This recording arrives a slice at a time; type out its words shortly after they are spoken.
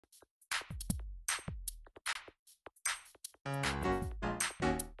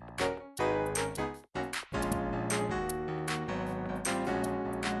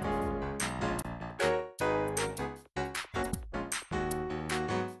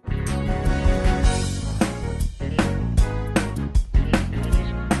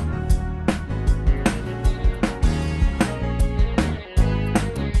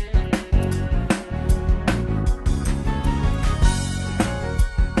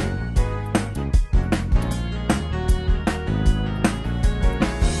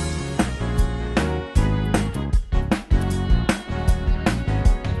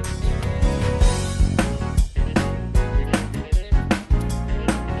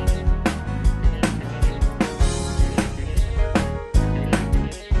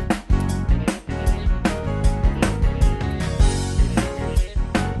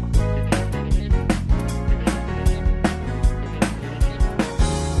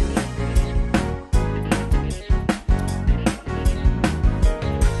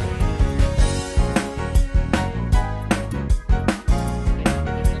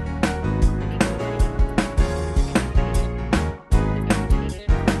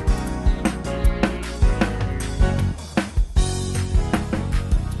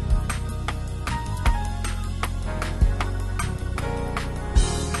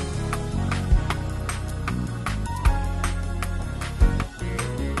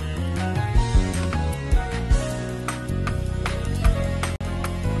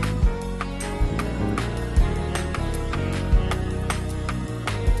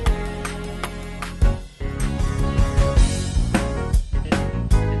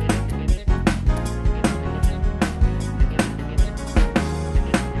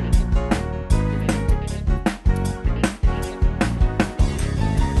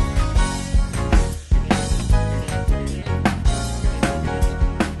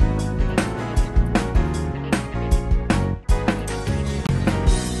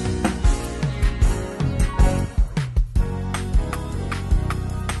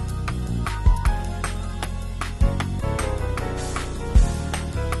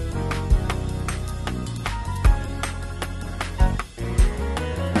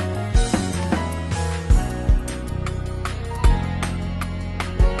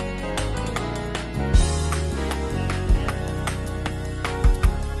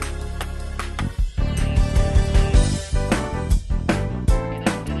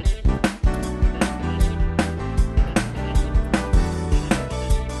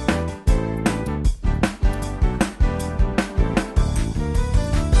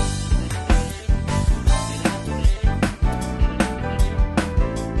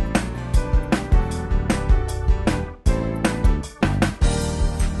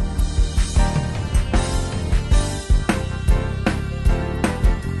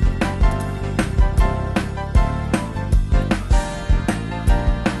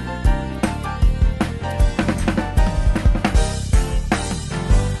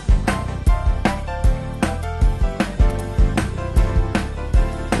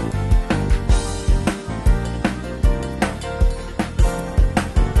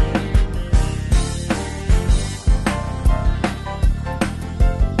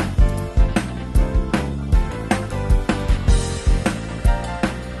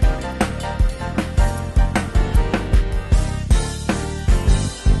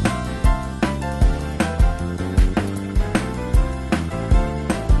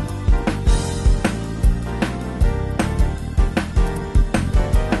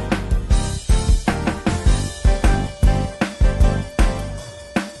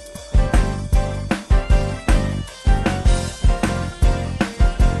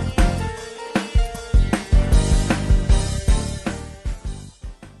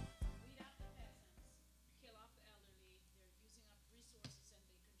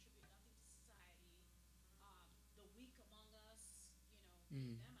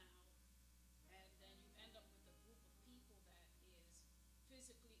Mm.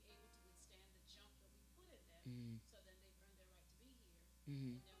 Mm.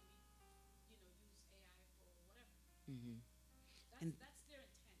 Mm. Mm. And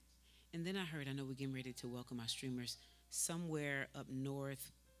and then I heard, I know we're getting ready to welcome our streamers somewhere up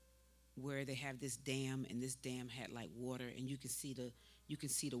north where they have this dam, and this dam had like water, and you can see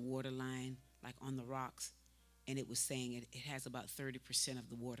the water line like on the rocks, and it was saying it has about 30% of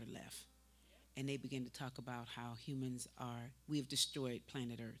the water left. And they begin to talk about how humans are we have destroyed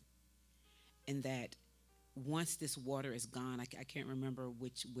planet Earth, and that once this water is gone, I can't remember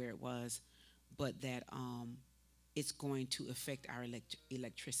which where it was, but that it's going to affect our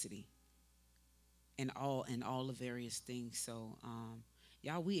electricity and all the various things. So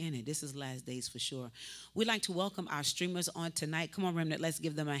Y'all, we in it. This is last days for sure. We'd like to welcome our streamers on tonight. Come on, Remnant, let's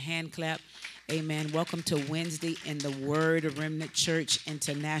give them a hand clap. Amen. Welcome to Wednesday in the Word of Remnant Church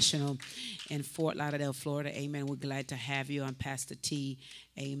International in Fort Lauderdale, Florida. Amen. We're glad to have you. I'm Pastor T.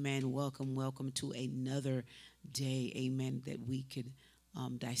 Amen. Welcome, welcome to another day. Amen. That we could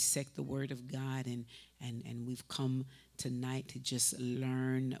dissect the Word of God, and we've come tonight to just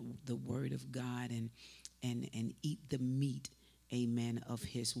learn the Word of God and eat the meat, amen, of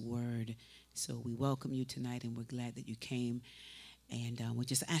His Word. So we welcome you tonight, and we're glad that you came. And we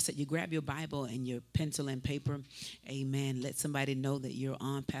just ask that you grab your Bible and your pencil and paper. Amen. Let somebody know that you're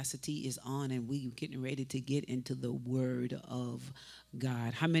on. Pastor T is on, and we're getting ready to get into the Word of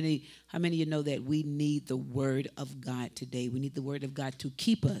God. How many of you know that we need the Word of God today? We need the Word of God to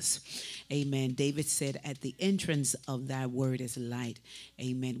keep us. Amen. David said, at the entrance of thy word is light.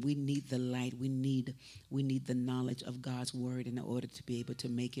 Amen. We need the light. We need the knowledge of God's Word in order to be able to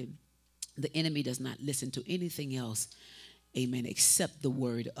make it. The enemy does not listen to anything else, amen, except the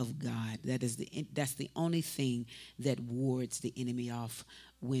Word of God. That's the only thing that wards the enemy off.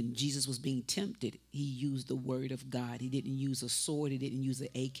 When Jesus was being tempted, he used the Word of God. He didn't use a sword. He didn't use an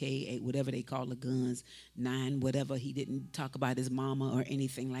AK, whatever they call the guns, 9, whatever. He didn't talk about his mama or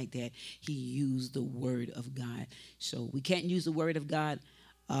anything like that. He used the Word of God. So we can't use the Word of God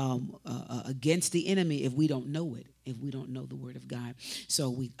against the enemy if we don't know it, if we don't know the Word of God. So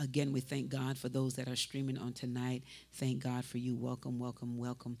we thank God for those that are streaming on tonight. Thank God for you. Welcome, welcome,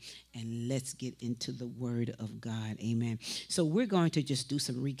 welcome. And let's get into the Word of God. Amen. So we're going to just do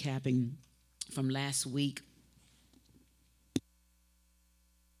some recapping from last week.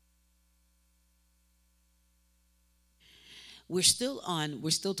 We're still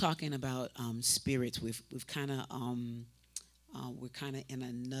talking about spirits. We're kind of in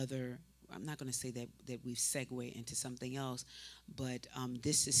another, I'm not going to say that we've segued into something else, but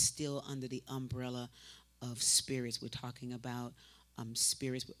this is still under the umbrella of spirits. We're talking about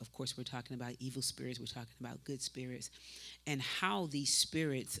spirits. Of course, we're talking about evil spirits. We're talking about good spirits, and how these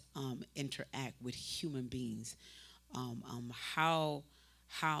spirits interact with human beings. How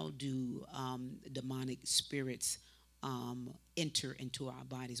do demonic spirits enter into our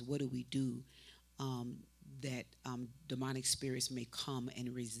bodies? What do we do that demonic spirits may come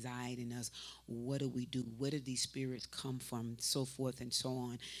and reside in us? What do we do? Where do these spirits come from? So forth and so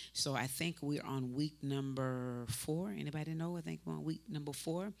on. So I think we're on week number 4. Anybody know? I think we're on week number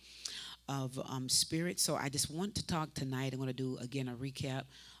 4 of spirits. So I just want to talk tonight. I'm going to do, again, a recap.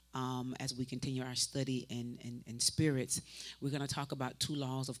 As we continue our study in spirits, we're going to talk about 2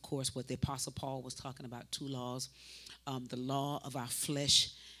 laws, of course, what the Apostle Paul was talking about, 2 laws. The law of our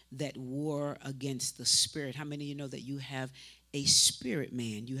flesh that war against the spirit. How many of you know that you have a spirit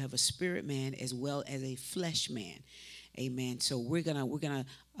man? You have a spirit man as well as a flesh man. Amen. So we're gonna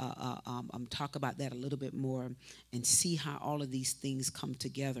talk about that a little bit more and see how all of these things come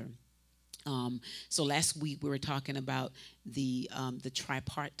together. So last week we were talking about the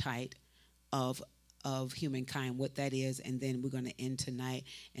tripartite of humankind, what that is, and then we're going to end tonight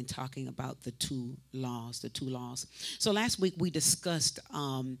and talking about the 2 laws. So last week we discussed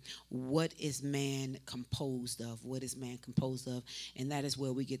what is man composed of, and that is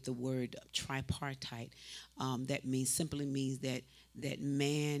where we get the word tripartite. That simply means that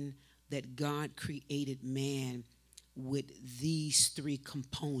God created man with these 3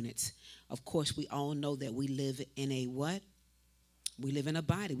 components. Of course, we all know that we live in a what? We live in a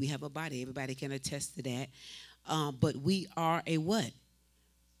body. We have a body. Everybody can attest to that. But we are a what?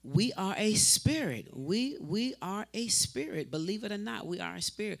 We are a spirit. We are a spirit. Believe it or not, we are a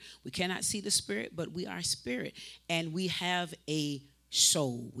spirit. We cannot see the spirit, but we are a spirit. And we have a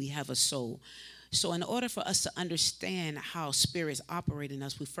soul. We have a soul. So in order for us to understand how spirits operate in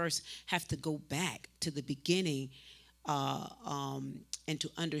us, we first have to go back to the beginning and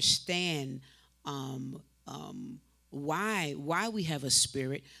to understand why we have a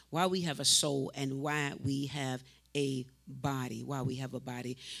spirit, why we have a soul, and why we have a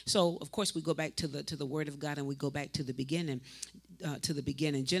body. So of course we go back to the Word of God, and we go back to the beginning.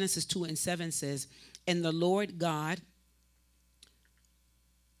 Genesis 2:7 says, "And the Lord God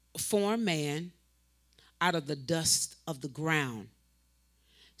formed man out of the dust of the ground."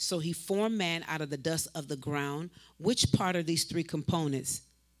 So he formed man out of the dust of the ground. Which part of these 3 components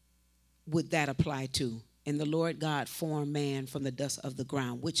would that apply to? And the Lord God formed man from the dust of the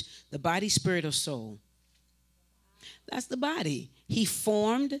ground. Which, the body, spirit, or soul? That's the body. He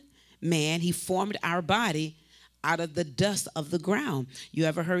formed man. He formed our body out of the dust of the ground. You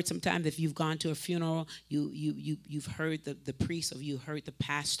ever heard sometimes if you've gone to a funeral, you've heard the priest or you heard the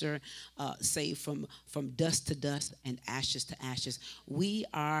pastor say from dust to dust and ashes to ashes. We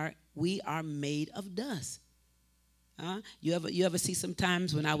are made of dust. You ever see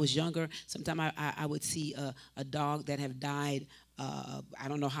sometimes when I was younger, sometimes I would see a dog that have died, I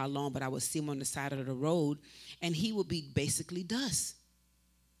don't know how long, but I would see him on the side of the road, and he would be basically dust.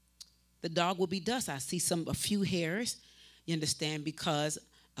 The dog will be dust. I see a few hairs, you understand, because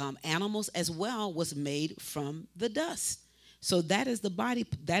animals as well was made from the dust. So that is the body.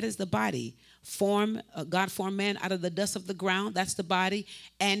 That is the body. God formed man out of the dust of the ground. That's the body.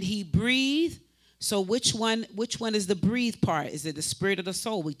 And he breathed. So which one is the breathe part? Is it the spirit or the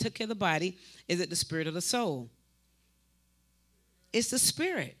soul? We took care of the body. Is it the spirit or the soul? It's the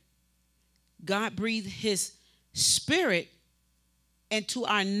spirit. God breathed his spirit into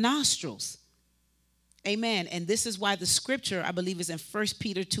our nostrils. Amen. And this is why the scripture, I believe, is in 1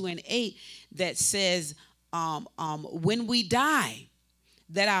 Peter 2:8 that says, when we die,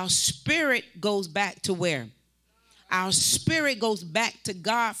 that our spirit goes back to where? Our spirit goes back to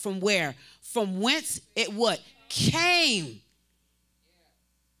God from where? From whence it what? Came.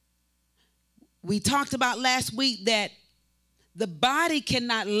 We talked about last week that the body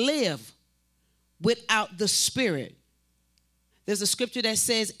cannot live without the spirit. There's a scripture that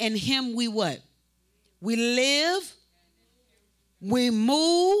says, in him we what? We live, we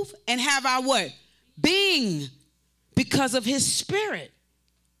move, and have our what? Being, because of his spirit.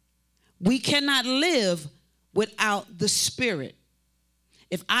 We cannot live without the spirit.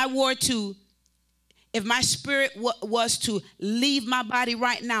 If my spirit was to leave my body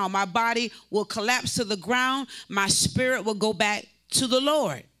right now, my body will collapse to the ground. My spirit will go back to the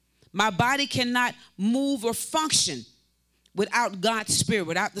Lord. My body cannot move or function without God's spirit,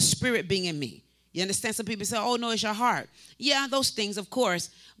 without the spirit being in me. You understand? Some people say, oh, no, it's your heart. Yeah, those things, of course.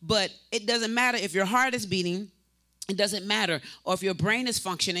 But it doesn't matter if your heart is beating. It doesn't matter. Or if your brain is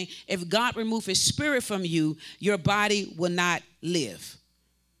functioning. If God removes his spirit from you, your body will not live.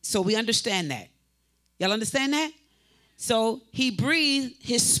 So we understand that. Y'all understand that? So he breathed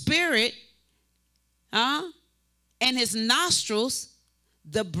his spirit and his nostrils,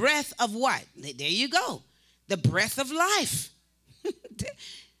 the breath of what? There you go. The breath of life.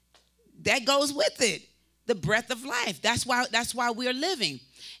 That goes with it. The breath of life. That's why we're living.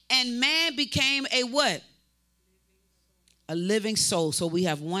 And man became a what? A living soul. So we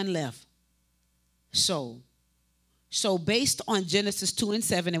have one left. Soul. So based on Genesis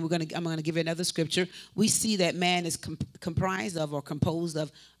 2:7, and I'm going to give you another scripture, we see that man is comprised of or composed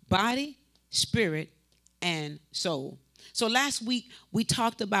of body, spirit, and soul. So last week we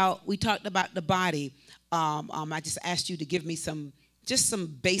talked about the body. I just asked you to give me some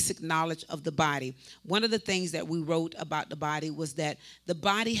basic knowledge of the body. One of the things that we wrote about the body was that the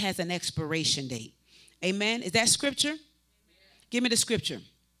body has an expiration date. Amen. Is that scripture? Amen. Give me the scripture.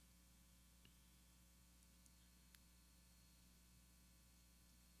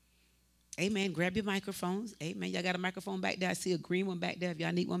 Amen. Grab your microphones. Amen. Y'all got a microphone back there? I see a green one back there. If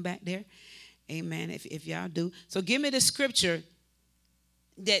y'all need one back there. Amen. If y'all do. So give me the scripture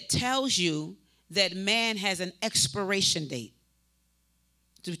that tells you that man has an expiration date.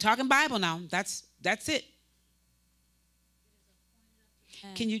 So we're talking Bible now. That's it.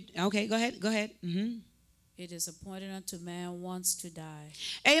 Can you? Okay, go ahead. Go ahead. Mm-hmm. It is appointed unto man once to die.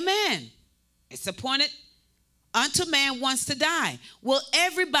 Amen. It's appointed unto man once to die. Will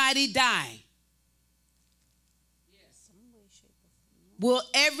everybody die? Yes. Some way, shape, or form. Will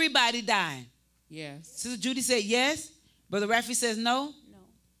everybody die? Yes. Sister Judy said yes. Brother Rafi says no. No.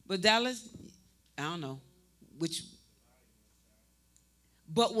 But Dallas, I don't know.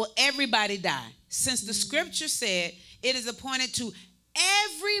 But will everybody die? Since the scripture said it is appointed to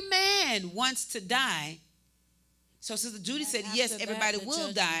every man wants to die. So Sister Judy said yes, everybody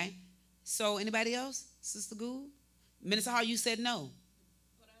will die. So anybody else? Sister Gould? Minister Hall, you said no.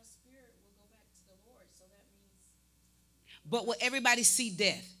 But our spirit will go back to the Lord, so that means. But will everybody see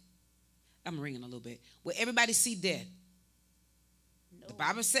death? I'm ringing a little bit. Will everybody see death? No. The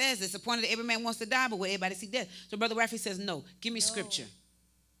Bible says it's appointed that every man wants to die, but will everybody see death? So Brother Rafi says no. Give me scripture.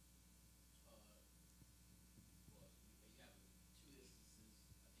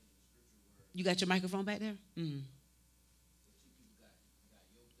 You got your microphone back there? Mm-hmm.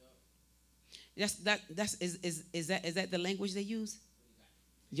 Is that the language they use?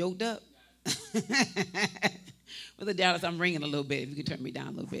 Yoked up? Brother Dallas, I'm ringing a little bit. If you can turn me down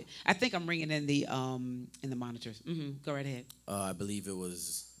a little bit. I think I'm ringing in the monitors. Mm-hmm. Go right ahead. I believe it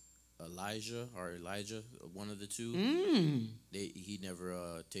was Elijah, one of the two. Mm. He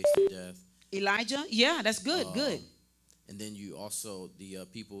never tasted death. Elijah? Yeah, that's good. Good. And then you also the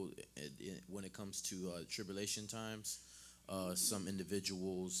people when it comes to tribulation times, some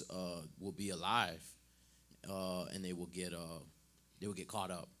individuals will be alive, and they will get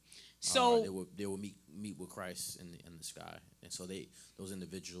caught up. So They will meet with Christ in the sky, and so those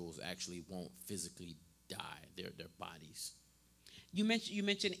individuals actually won't physically die. Their bodies. you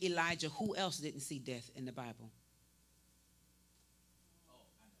mentioned Elijah. Who else didn't see death in the Bible?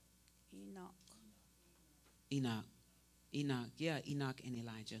 Enoch. Enoch. Yeah, Enoch and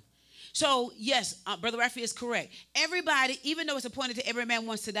Elijah. So yes, Brother Rafi is correct. Everybody, even though it's appointed to every man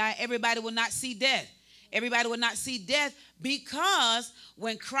once to die, everybody will not see death. Everybody will not see death, because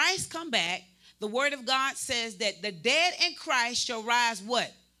when Christ come back, the word of God says that the dead in Christ shall rise what?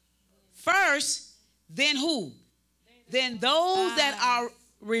 First, then who? Then those that are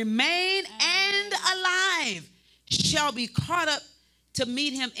remain and alive shall be caught up to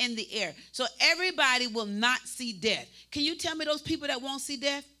meet him in the air. So everybody will not see death. Can you tell me those people that won't see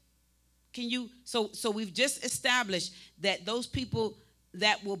death? Can you? So we've just established that those people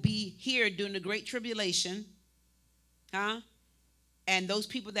that will be here during the Great Tribulation, and those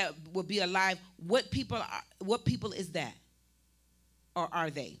people that will be alive, what people is that? Or are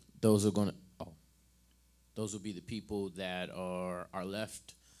they? Those are gonna. Those will be the people that are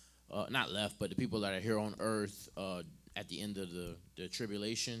left, not left, but the people that are here on earth at the end of the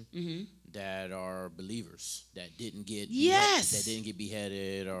tribulation, that are believers that didn't get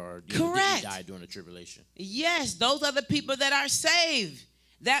beheaded or didn't die during the tribulation. Yes, those are the people that are saved,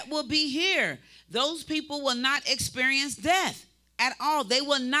 that will be here. Those people will not experience death at all. They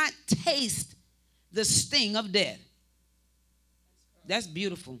will not taste the sting of death. That's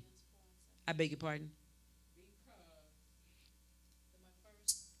beautiful. I beg your pardon.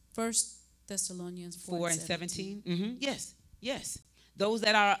 First Thessalonians 4:17. Yes. Those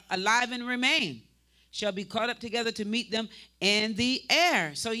that are alive and remain shall be caught up together to meet them in the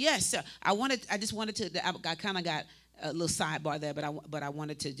air. So yes, I just wanted to. I kind of got a little sidebar there, but I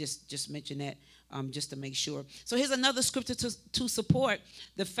wanted to just mention that just to make sure. So here's another scripture to support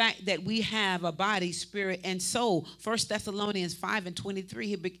the fact that we have a body, spirit, and soul. 1 Thessalonians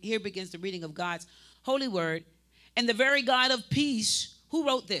 5:23. Here begins the reading of God's holy word. And the very God of peace. Who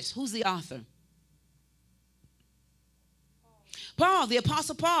wrote this? Who's the author? Paul, the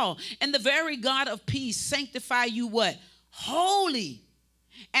Apostle Paul. And the very God of peace sanctify you what? Holy.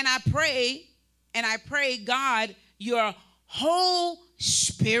 And I pray, God, your whole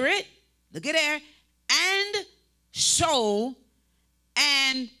spirit, look at there, and soul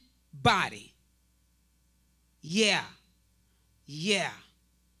and body. Yeah.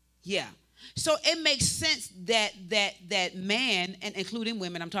 So it makes sense that man, and including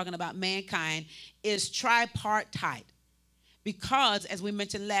women, I'm talking about mankind, is tripartite. Because, as we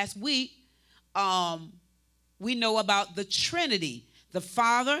mentioned last week, we know about the Trinity, the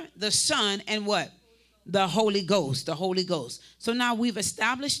Father, the Son, and what? The Holy Ghost, the Holy Ghost. So now we've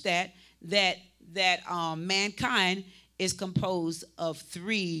established that mankind is composed of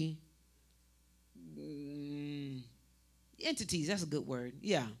three entities. That's a good word.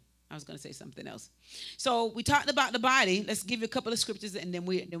 Yeah. I was going to say something else. So we talked about the body. Let's give you a couple of scriptures, and then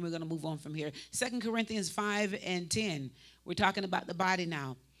we're going to move on from here. 2 Corinthians 5:10. We're talking about the body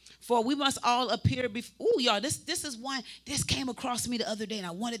now. For we must all appear before. Oh, y'all, this is one. This came across me the other day, and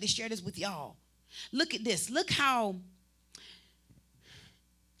I wanted to share this with y'all. Look at this. Look how.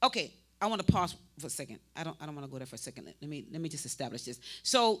 Okay, I want to pause for a second. I don't want to go there for a second. Let me just establish this.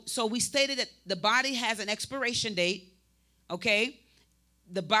 So we stated that the body has an expiration date. Okay.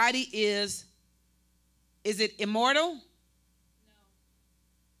 The body is it immortal? No.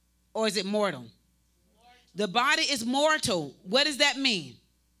 Or is it mortal? The body is mortal. What does that mean?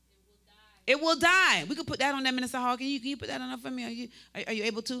 It will die. We could put that on that, Minister Hall. Can you put that on for me? Are you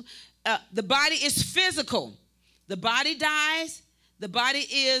able to? The body is physical. The body dies. The body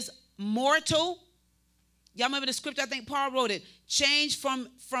is mortal. Y'all remember the scripture? I think Paul wrote it. Change from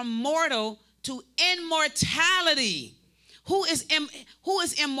mortal to immortality. Who is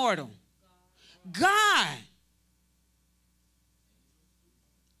immortal? God.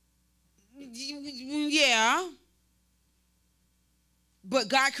 Yeah. But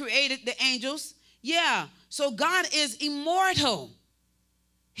God created the angels. Yeah. So God is immortal.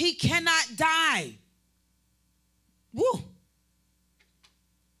 He cannot die. Woo.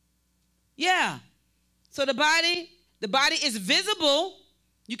 Yeah. So the body is visible.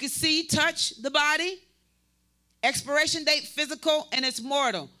 You can see, touch the body. Expiration date, physical, and it's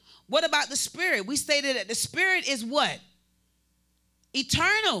mortal. What about the spirit? We stated that the spirit is what?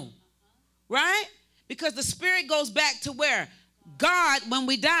 Eternal. Right? Because the spirit goes back to where? God when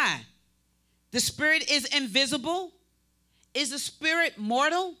we die. The spirit is invisible. Is the spirit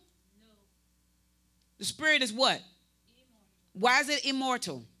mortal? No. The spirit is what? Immortal. Why is it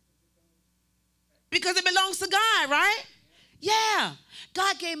immortal? Because it belongs to God, right? Yeah.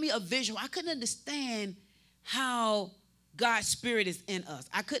 God gave me a visual. I couldn't understand how God's spirit is in us.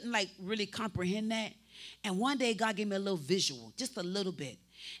 I couldn't really comprehend that. And one day God gave me a little visual, just a little bit.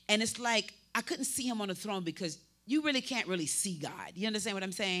 And it's like I couldn't see him on the throne because you really can't really see God. You understand what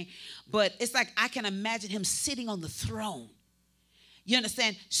I'm saying? But it's like I can imagine him sitting on the throne. You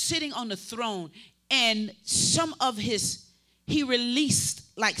understand? Sitting on the throne, and he released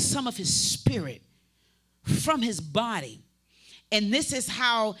like some of his spirit from his body. And this is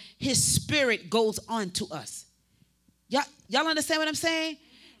how his spirit goes on to us. Y'all understand what I'm saying?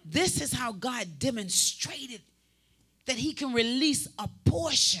 This is how God demonstrated that he can release a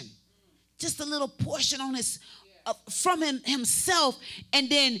portion, just a little portion on from himself, and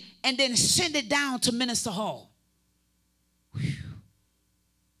then send it down to Minister Hall. Whew.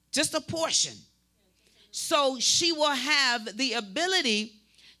 Just a portion. So she will have the ability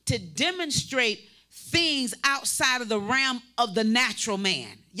to demonstrate things outside of the realm of the natural man.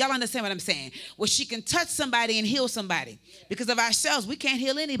 Y'all understand what I'm saying? Well, she can touch somebody and heal somebody. Because of ourselves, we can't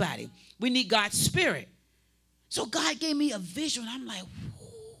heal anybody. We need God's spirit. So God gave me a vision. I'm like,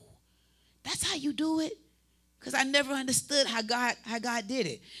 whoa, that's how you do it? Because I never understood how God did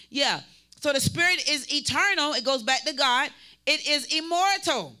it. Yeah. So the spirit is eternal. It goes back to God. It is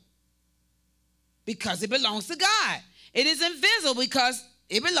immortal because it belongs to God. It is invisible because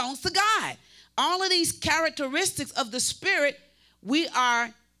it belongs to God. All of these characteristics of the spirit, we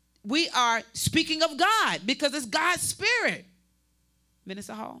are speaking of God because it's God's spirit.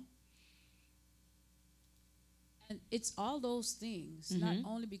 Minister Hall? And it's all those things, not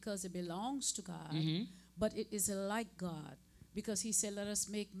only because it belongs to God, but it is like God. Because he said, let us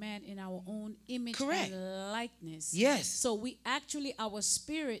make man in our own image and likeness. Yes. So our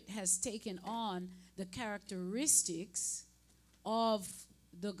spirit has taken on the characteristics of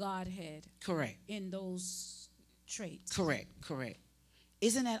the Godhead. Correct. In those traits. Correct.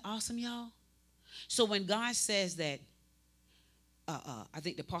 Isn't that awesome, y'all? So when God says that, I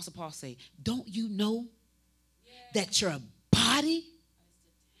think the Apostle Paul say, don't you know that your body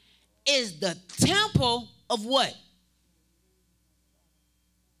is the temple of what?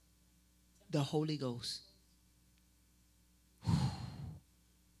 The Holy Ghost. Whew.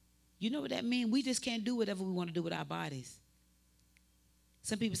 You know what that means? We just can't do whatever we want to do with our bodies.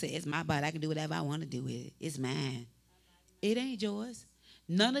 Some people say, it's my body. I can do whatever I want to do with it. It's mine. It ain't yours.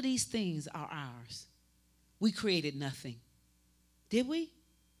 None of these things are ours. We created nothing. Did we?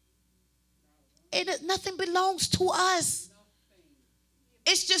 Nothing belongs to us.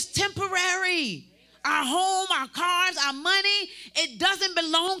 It's just temporary. Our home, our cars, our money, it doesn't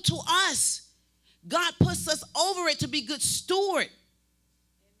belong to us. God puts us over it to be good steward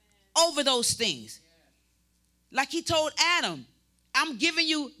over those things. Like he told Adam, I'm giving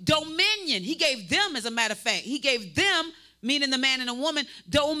you dominion. He gave them, as a matter of fact, he gave them, meaning the man and the woman,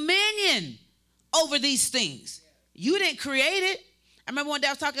 dominion over these things. You didn't create it. I remember one day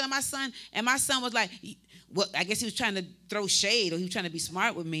I was talking to my son, and my son was like, well, I guess he was trying to throw shade, or he was trying to be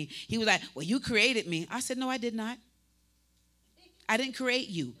smart with me. He was like, well, you created me. I said, no, I did not. I didn't create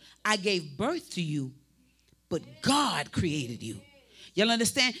you. I gave birth to you, but God created you. Y'all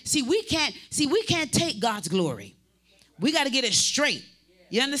understand? See, we can't take God's glory. We got to get it straight.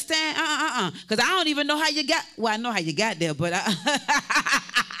 You understand? Because I don't even know how you got, well, I know how you got there, but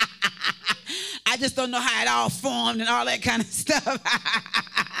I just don't know how it all formed and all that kind of stuff.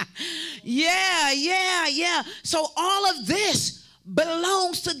 Yeah. So all of this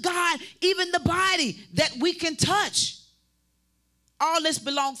belongs to God, even the body that we can touch. All this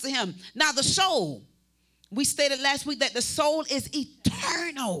belongs to him. Now the soul, we stated last week that the soul is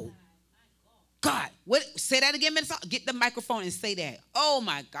eternal. God, what? Say that again, Minister. Get the microphone and say that. Oh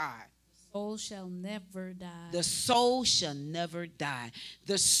my God. The soul shall never die. The soul shall never die.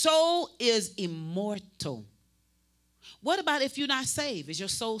 The soul is immortal. What about if you're not saved? Is your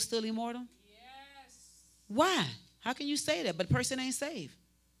soul still immortal? Yes. Why? How can you say that? But the person ain't saved.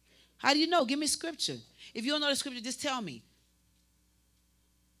 How do you know? Give me scripture. If you don't know the scripture, just tell me.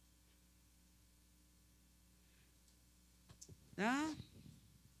 Huh?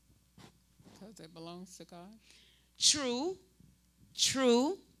 Because it belongs to God. True.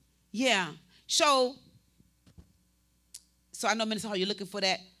 Yeah. So I know, Minister Hall, you're looking for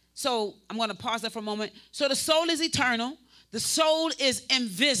that. So I'm going to pause there for a moment. So the soul is eternal. The soul is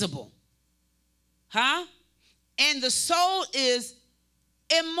invisible. Huh? And the soul is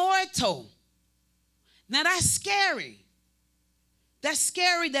immortal. Now that's scary. That's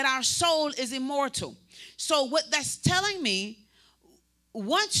scary that our soul is immortal. So what that's telling me,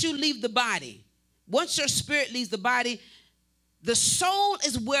 once you leave the body, once your spirit leaves the body, the soul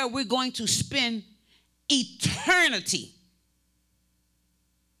is where we're going to spend eternity.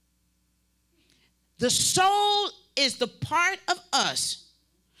 The soul is the part of us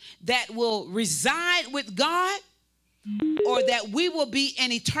that will reside with God or that we will be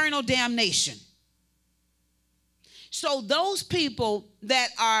in eternal damnation. So those people that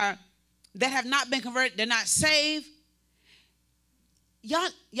have not been converted, they're not saved. Y'all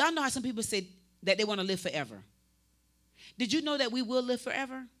know how some people say that they want to live forever. Did you know that we will live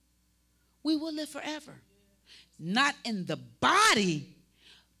forever? We will live forever. Not in the body,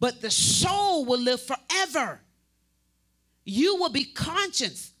 but the soul will live forever. You will be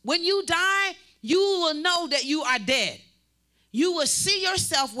conscious. When you die, you will know that you are dead. You will see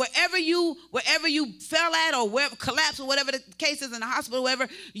yourself wherever you fell at or wherever collapsed or whatever the case is in the hospital, or whatever,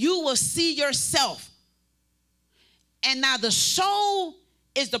 you will see yourself. And now the soul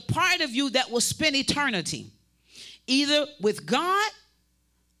is the part of you that will spend eternity, either with God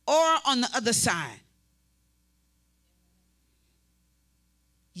or on the other side.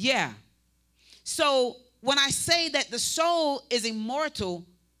 Yeah. So when I say that the soul is immortal,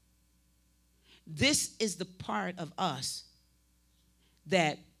 this is the part of us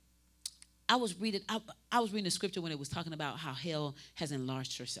that I was reading the scripture when it was talking about how hell has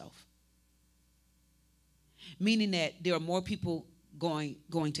enlarged herself. Meaning that there are more people going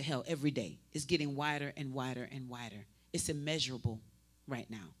to hell every day. It's getting wider and wider and wider. It's immeasurable right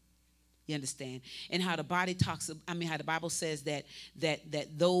now. You understand? And how the Bible says that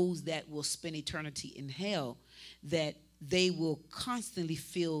those that will spend eternity in hell, that they will constantly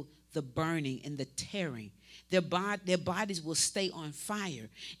feel the burning and the tearing. Their bodies will stay on fire.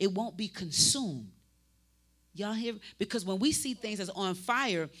 It won't be consumed. Y'all hear? Because when we see things that's on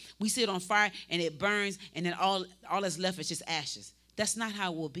fire, we see it on fire and it burns, and then all that's left is just ashes. That's not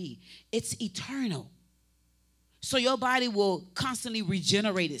how it will be. It's eternal. So your body will constantly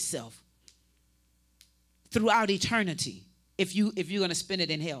regenerate itself throughout eternity if you're going to spend it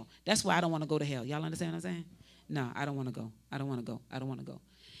in hell. That's why I don't want to go to hell. Y'all understand what I'm saying? No, I don't want to go. I don't want to go. I don't want to go.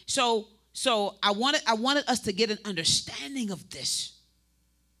 So I wanted us to get an understanding of this,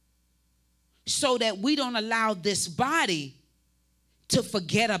 so that we don't allow this body to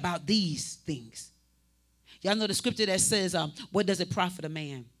forget about these things. Y'all know the scripture that says, what does it profit a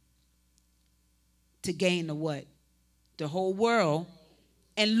man to gain the what? The whole world,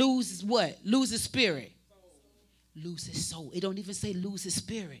 and lose his what? Lose his spirit. Lose his soul. It don't even say lose his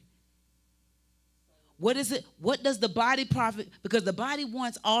spirit. What is it? What does the body profit? Because the body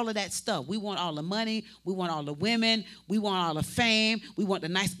wants all of that stuff. We want all the money. We want all the women. We want all the fame. We want the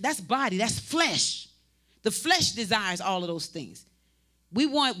nice. That's body. That's flesh. The flesh desires all of those things. We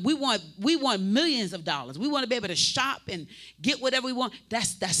want millions of dollars. We want to be able to shop and get whatever we want.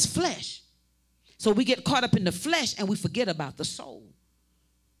 That's flesh. So we get caught up in the flesh and we forget about the soul.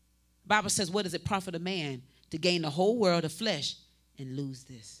 The Bible says, what does it profit a man to gain the whole world of flesh and lose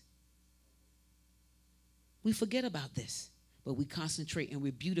this? We forget about this, but we concentrate and we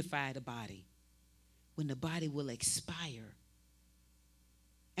beautify the body when the body will expire.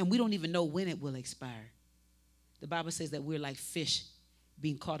 And we don't even know when it will expire. The Bible says that we're like fish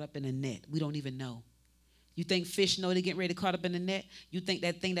being caught up in a net. We don't even know. You think fish know they're getting ready to caught up in the net? You think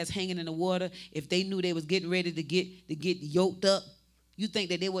that thing that's hanging in the water, if they knew they was getting ready to get yoked up, you think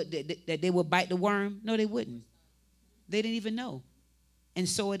that they would bite the worm? No, they wouldn't. They didn't even know. And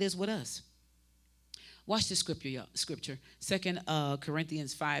so it is with us. Watch the scripture, y'all. Scripture. 2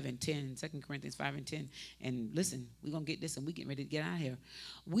 Corinthians 5 and 10. 2 Corinthians 5 and 10. And listen, we're going to get this and we're getting ready to get out of here.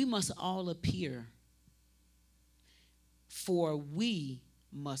 We must all appear, for we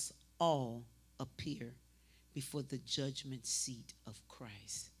must all appear before the judgment seat of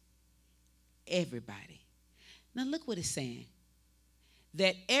Christ. Everybody. Now look what it's saying.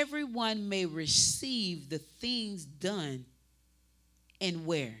 That everyone may receive the things done and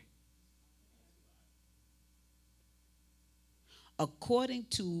where? According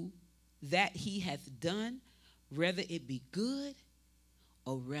to that he hath done, whether it be good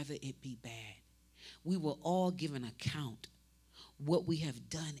or whether it be bad. We will all give an account what we have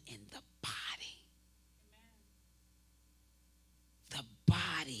done in the body. Amen. The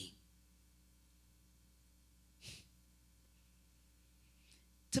body.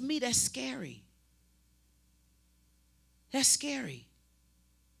 To me, that's scary. That's scary.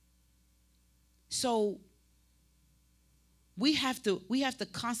 So we have to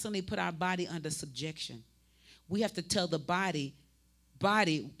constantly put our body under subjection. We have to tell the body,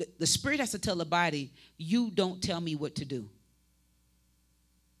 the spirit has to tell the body, you don't tell me what to do.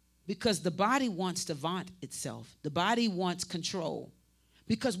 Because the body wants to vaunt itself. The body wants control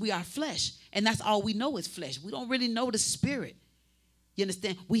because we are flesh. And that's all we know is flesh. We don't really know the spirit. You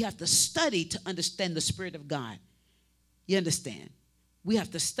understand? We have to study to understand the spirit of God. You understand? We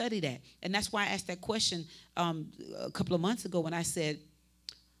have to study that. And that's why I asked that question a couple of months ago when I said,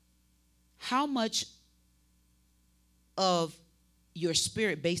 how much of your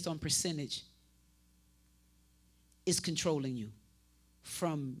spirit based on percentage is controlling you?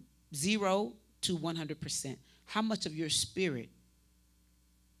 From 0 to 100%. How much of your spirit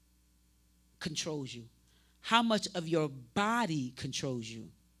controls you? How much of your body controls you?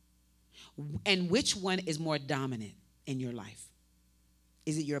 And which one is more dominant in your life?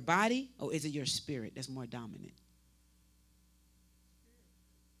 Is it your body or is it your spirit that's more dominant?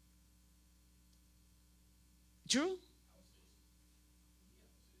 True?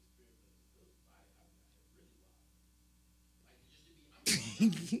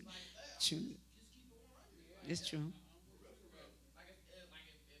 True. It's true.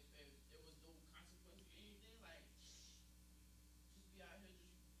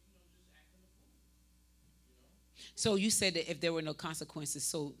 So you said that if there were no consequences,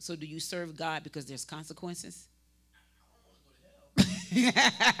 so do you serve God because there's consequences?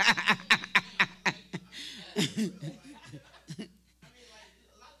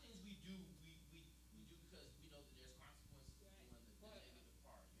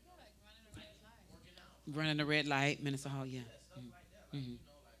 Running a red light, Minister Hall, yeah. Mm-hmm.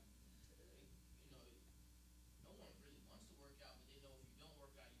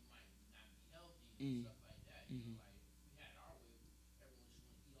 Mm-hmm. Mm-hmm.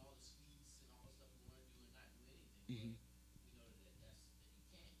 Mm-hmm.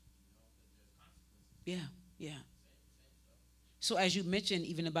 Yeah, yeah. So as you mentioned,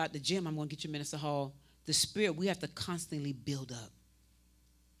 even about the gym, I'm going to get you, Minister Hall, the spirit, we have to constantly build up,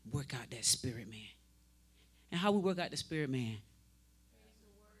 work out that spirit, man. And how we work out the spirit, man?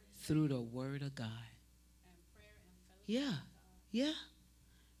 Through the word of God. Yeah, yeah.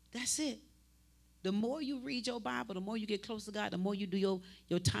 That's it. The more you read your Bible, the more you get close to God, the more you do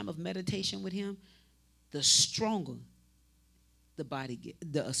your time of meditation with him, the stronger the body get,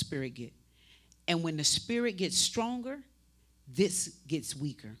 the spirit get. And when the spirit gets stronger, this gets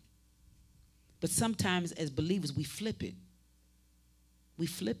weaker. But sometimes as believers, we flip it. We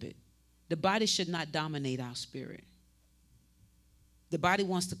flip it. The body should not dominate our spirit. The body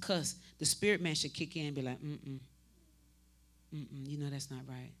wants to cuss. The spirit man should kick in and be like, you know that's not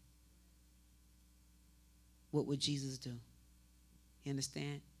right. What would Jesus do? You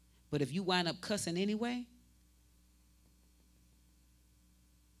understand? But if you wind up cussing anyway,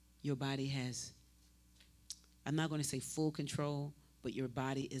 your body has, I'm not going to say full control, but your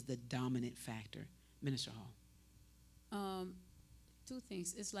body is the dominant factor. Minister Hall. Two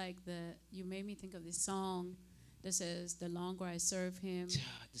things. It's like you made me think of this song that says, the longer I serve him,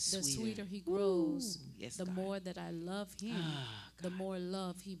 the sweeter he grows. Ooh, yes, the God. more that I love him, the more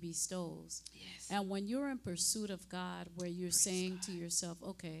love he bestows. Yes. And when you're in pursuit of God, where you're saying to yourself,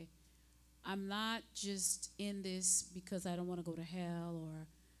 okay, I'm not just in this because I don't want to go to hell, or,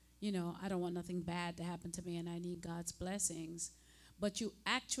 I don't want nothing bad to happen to me and I need God's blessings. But you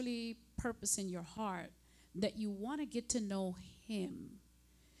actually purpose in your heart that you want to get to know him.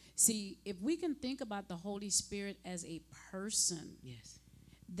 See, if we can think about the Holy Spirit as a person, Yes.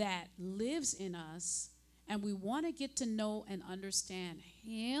 that lives in us, and we want to get to know and understand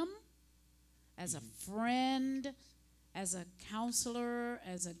him as a friend, as a counselor,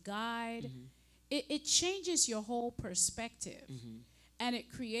 as a guide, it changes your whole perspective. And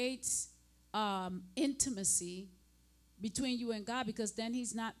it creates intimacy between you and God, because then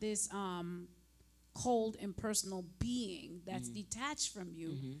he's not this cold, impersonal being that's detached from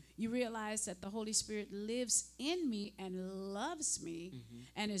you. You realize that the Holy Spirit lives in me and loves me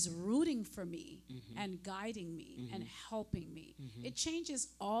and is rooting for me and guiding me and helping me. It changes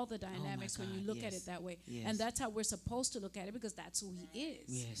all the dynamics when you look at it that way. Yes. And that's how we're supposed to look at it, because that's who he is.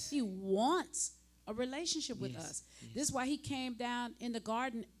 Yes. He wants a relationship with Yes. us. This is why he came down in the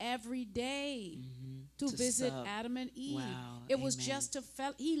garden every day to visit sup. Adam and Eve. Wow. It was Amen. just to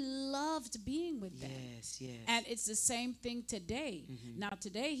he loved being with them. Yes, yes. And it's the same thing today. Now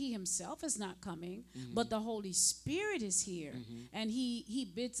today he himself is not coming, but the Holy Spirit is here. And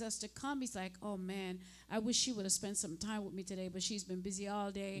he bids us to come. He's like, oh man, I wish she would have spent some time with me today, but she's been busy all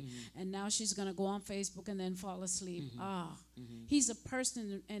day, and now she's going to go on Facebook and then fall asleep. He's a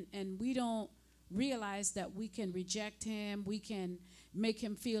person, and we don't realize that we can reject him, we can make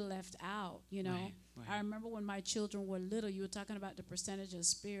him feel left out, Right. I remember when my children were little, you were talking about the percentage of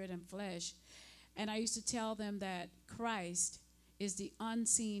spirit and flesh, and I used to tell them that Christ is the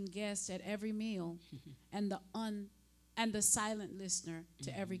unseen guest at every meal and the silent listener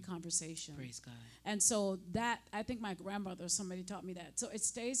to every conversation. Praise God. And so that, I think my grandmother or somebody taught me that. So it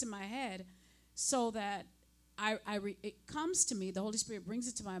stays in my head so that it comes to me, the Holy Spirit brings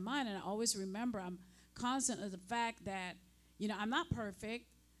it to my mind, and I always remember, I'm constant of the fact that, I'm not perfect,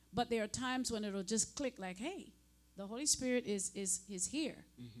 but there are times when it'll just click like, hey, the Holy Spirit is here.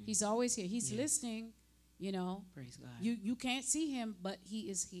 Mm-hmm. He's always here. He's listening, Praise God. You can't see him, but he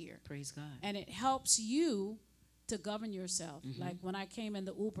is here. Praise God. And it helps you to govern yourself. Mm-hmm. Like when I came in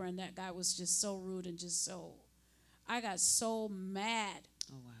the Uber and that guy was just so rude and I got so mad.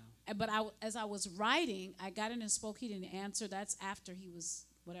 Oh, wow. But as I was writing, I got in and spoke. He didn't answer. That's after he was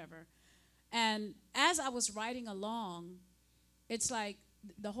whatever. And as I was writing along, it's like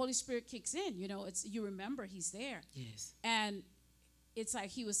the Holy Spirit kicks in. You remember he's there. Yes. And it's like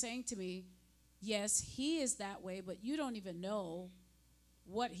he was saying to me, yes, he is that way, but you don't even know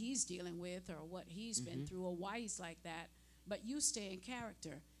what he's dealing with or what he's been through or why he's like that. But you stay in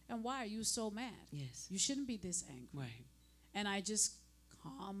character. And why are you so mad? Yes. You shouldn't be this angry. Right. And I just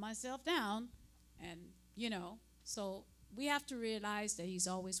calm myself down, and so we have to realize that he's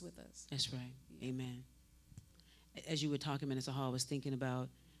always with us. That's right. Yeah. Amen. As you were talking, Minister Hall, I was thinking about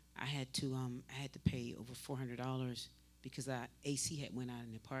I had to pay over $400 because AC had went out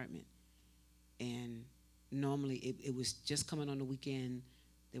in the apartment, and normally it was just coming on the weekend.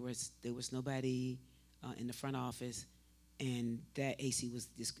 There was nobody in the front office, and that AC was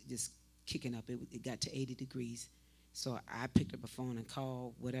just kicking up. It got to 80 degrees. So I picked up a phone and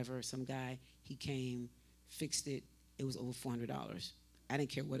called some guy. He came, fixed it. It was over $400. I didn't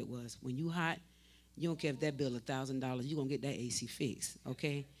care what it was. When you hot, you don't care if that bill $1,000, you're going to get that AC fixed,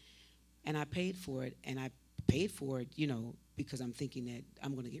 okay? And I paid for it, because I'm thinking that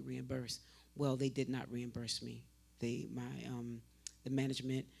I'm going to get reimbursed. Well, they did not reimburse me. The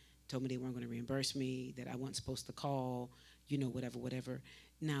management told me they weren't going to reimburse me, that I wasn't supposed to call, whatever.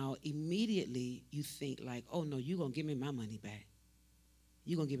 Now, immediately you think like, oh, no, you're going to give me my money back.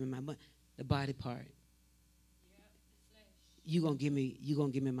 You're going to give me my money. The body part. You're going to give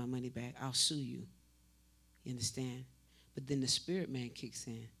me my money back. I'll sue you. You understand? But then the spirit man kicks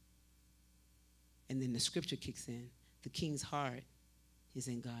in. And then the scripture kicks in. The king's heart is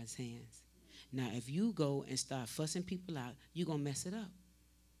in God's hands. Now, if you go and start fussing people out, you're going to mess it up.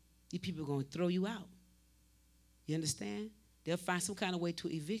 These people are going to throw you out. You understand? They'll find some kind of way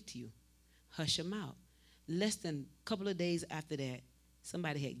to evict you. Hush them out. Less than a couple of days after that,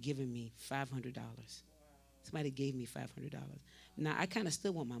 somebody had given me $500. Wow. Somebody gave me $500. Now, I kind of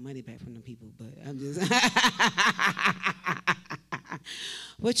still want my money back from the people, but I'm just...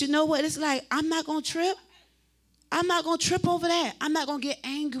 But you know what? It's like, I'm not going to trip. I'm not going to trip over that. I'm not going to get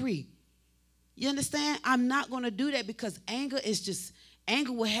angry. You understand? I'm not going to do that because anger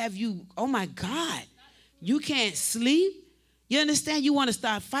will have you, oh, my God. You can't sleep. You understand? You want to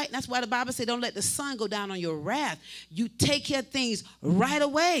start fighting. That's why the Bible says don't let the sun go down on your wrath. You take care of things right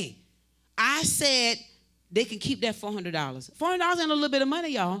away. I said they can keep that $400. $400 ain't a little bit of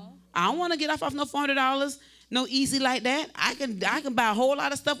money, y'all. I don't want to get off no $400. No easy like that. I can buy a whole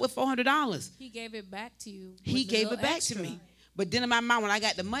lot of stuff with $400. He gave it back to you. He gave it back to me. But then in my mind, when I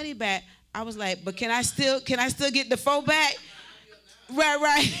got the money back, I was like, but can I still get the $4 back?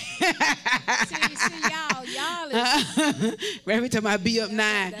 Right. see, y'all every time I be up 9.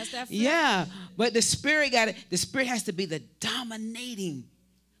 That's that yeah, but the spirit the spirit has to be the dominating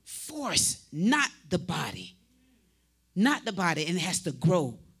force, not the body. Not the body, and it has to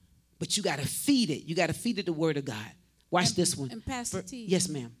grow. But you got to feed it. You got to feed it the word of God. Watch this one. And Pastor T. Yes,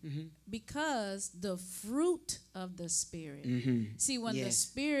 ma'am. Because the fruit of the Spirit. See, when the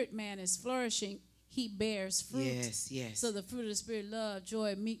spirit man is flourishing, he bears fruit. Yes. So the fruit of the Spirit, love,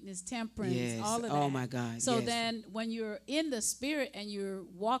 joy, meekness, temperance, all of that. Oh, my God. So then when you're in the Spirit and you're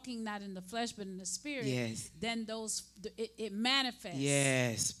walking not in the flesh but in the Spirit, then it manifests.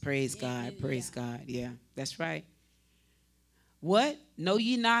 Yes. Praise God. Praise God. Yeah, that's right. What? Know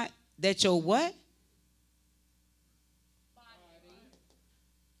ye not that your what?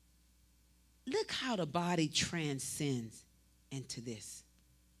 Look how the body transcends into this.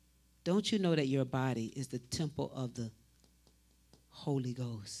 Don't you know that your body is the temple of the Holy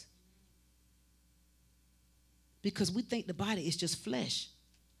Ghost? Because we think the body is just flesh.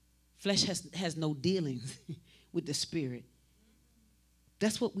 Flesh has no dealings with the spirit.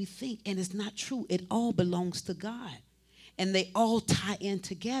 That's what we think, and it's not true. It all belongs to God, and they all tie in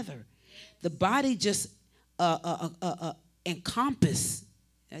together. The body just encompass.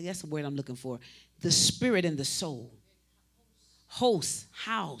 That's the word I'm looking for. The spirit and the soul.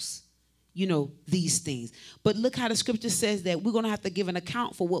 House. these things. But look how the scripture says that we're going to have to give an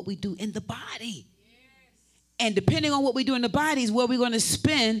account for what we do in the body. And depending on what we do in the body is where we're going to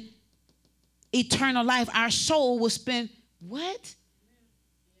spend eternal life. Our soul will spend what?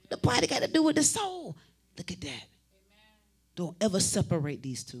 The body got to do with the soul. Look at that. Don't ever separate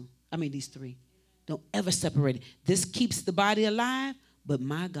these three. Don't ever separate it. This keeps the body alive, but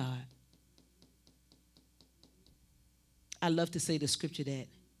my God. I love to say the scripture that,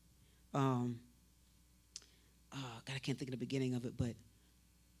 God, I can't think of the beginning of it, but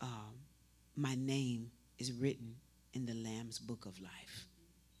my name is written in the Lamb's book of life.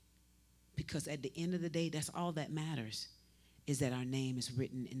 Because at the end of the day, that's all that matters, is that our name is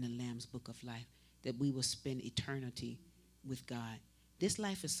written in the Lamb's book of life, that we will spend eternity with God. This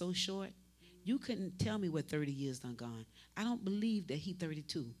life is so short, you couldn't tell me what 30 years done gone. I don't believe that he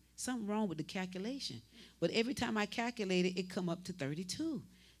 32. Something wrong with the calculation. But every time I calculate it, it come up to 32.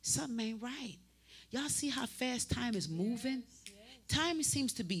 Something ain't right. Y'all see how fast time is moving? Yes. Time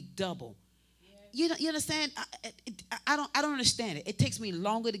seems to be double. Yes. You understand? I don't understand it. It takes me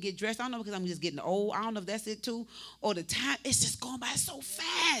longer to get dressed. I don't know because I'm just getting old. I don't know if that's it too. Or the time, it's just going by so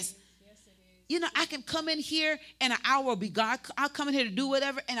fast. I can come in here and an hour will be gone. I'll come in here to do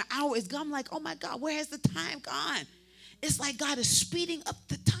whatever and an hour is gone. I'm like, oh my God, where has the time gone? It's like God is speeding up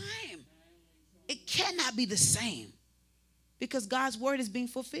the time. It cannot be the same because God's word is being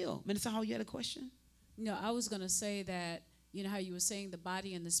fulfilled. Minister Hall, you had a question? No, I was going to say that, how you were saying the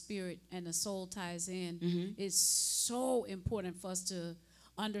body and the spirit and the soul ties in. Mm-hmm. It's so important for us to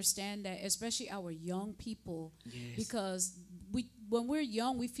understand that, especially our young people, yes. Because when we're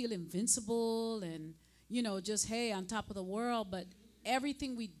young, we feel invincible and, just, hey, on top of the world. But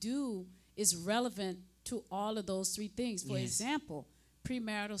everything we do is relevant to all of those three things. For example,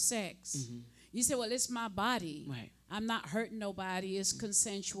 premarital sex. Mm-hmm. You say, well, it's my body. Right. I'm not hurting nobody. It's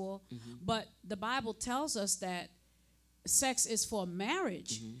consensual. Mm-hmm. But the Bible tells us that sex is for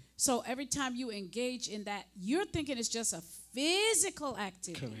marriage. Mm-hmm. So every time you engage in that, you're thinking it's just a physical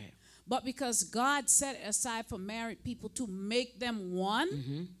activity. Correct. But because God set it aside for married people to make them one,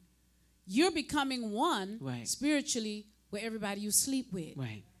 mm-hmm. you're becoming one spiritually with everybody you sleep with.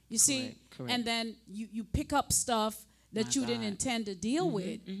 Right. You see? Correct. And then you pick up stuff that you didn't intend to deal mm-hmm.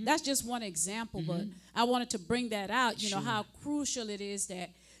 with. Mm-hmm. That's just one example, mm-hmm. but I wanted to bring that out, how crucial it is that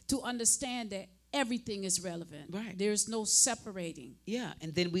to understand that everything is relevant. Right. There's no separating. Yeah,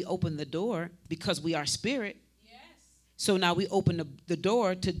 and then we open the door because we are spirit. So now we open the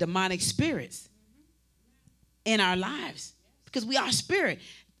door to demonic spirits in our lives because we are spirit.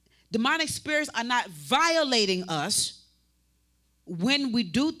 Demonic spirits are not violating us when we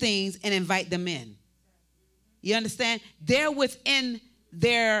do things and invite them in. You understand? They're within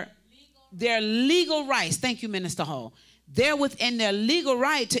their legal rights. Thank you, Minister Hall. They're within their legal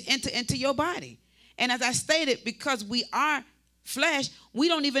right to enter into your body. And as I stated, because we are flesh, we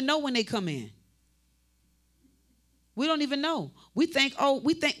don't even know when they come in. We don't even know. We think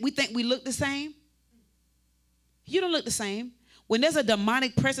we look the same. You don't look the same. When there's a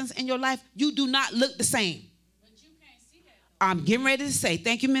demonic presence in your life, you do not look the same. But you can't see that, though. I'm getting ready to say,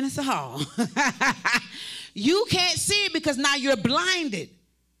 thank you, Minister Hall. You can't see it because now you're blinded.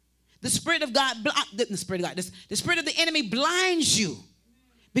 The spirit of God, the spirit of the enemy blinds you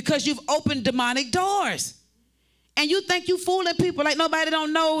because you've opened demonic doors. And you think you fooling people like nobody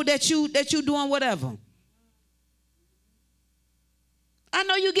don't know that you doing whatever. I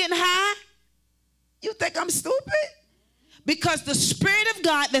know you're getting high. You think I'm stupid? Because the spirit of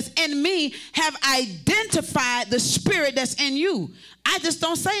God that's in me have identified the spirit that's in you. I just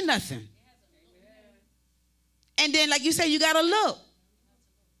don't say nothing. And then, like you say, you got to look.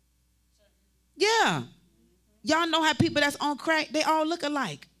 Yeah. Y'all know how people that's on crack, they all look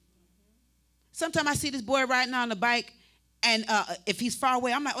alike. Sometimes I see this boy riding on the bike, and if he's far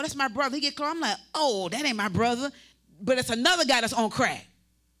away, I'm like, oh, that's my brother. He get close, I'm like, oh, that ain't my brother. But it's another guy that's on crack.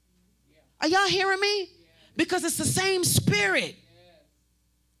 Are y'all hearing me? Because it's the same spirit.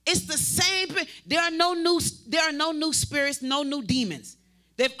 It's the same. There are no new spirits, no new demons.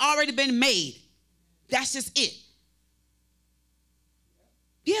 They've already been made. That's just it.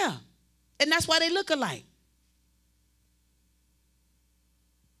 Yeah. And that's why they look alike.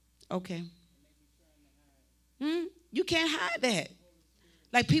 Okay. You can't hide that.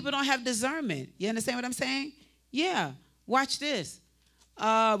 Like people don't have discernment. You understand what I'm saying? Yeah. Watch this.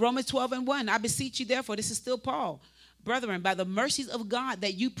 Romans 12:1. I beseech you, therefore, this is still Paul. Brethren, by the mercies of God,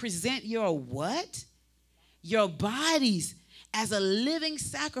 that you present your what? Your bodies as a living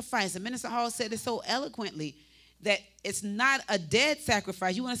sacrifice. And Minister Hall said it so eloquently that it's not a dead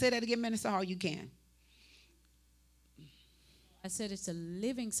sacrifice. You want to say that again, Minister Hall? You can. I said it's a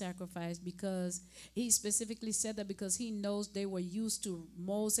living sacrifice because he specifically said that because he knows they were used to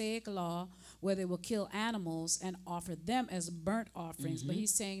Mosaic law where they will kill animals and offer them as burnt offerings. But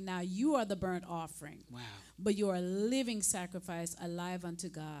he's saying now you are the burnt offering. Wow. But you're a living sacrifice alive unto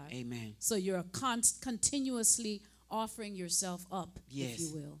God. Amen. So you're continuously offering yourself up, Yes. if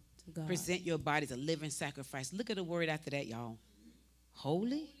you will, to God. Present your body as a living sacrifice. Look at the word after that, y'all.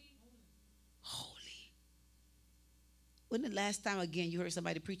 Holy. Holy. When the last time again you heard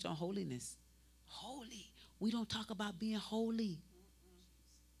somebody preach on holiness? Holy. We don't talk about being holy.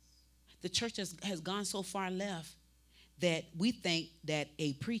 The church has gone so far left that we think that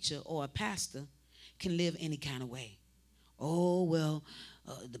a preacher or a pastor can live any kind of way. Oh, well,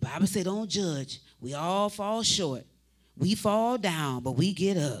 the Bible said don't judge. We all fall short. We fall down, but we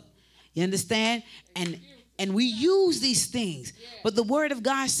get up. You understand? And we use these things. But the word of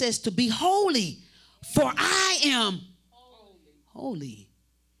God says to be holy, for I am holy,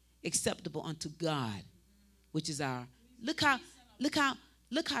 acceptable unto God, which is our. Look how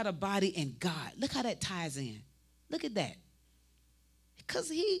the body and God. Look how that ties in. Look at that. Because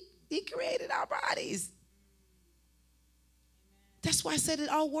he created our bodies. That's why I said it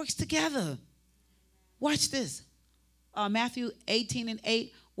all works together. Watch this. Matthew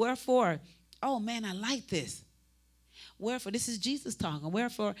 18:8. Wherefore, oh man, I like this. Wherefore, this is Jesus talking.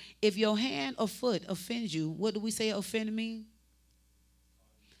 Wherefore, if your hand or foot offends you, what do we say offend mean?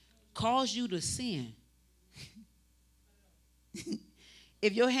 Cause you to sin.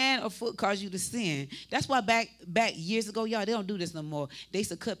 If your hand or foot cause you to sin, that's why back years ago, y'all, they don't do this no more. They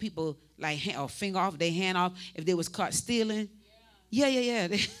used to cut people like or finger off, their hand off if they was caught stealing. Yeah.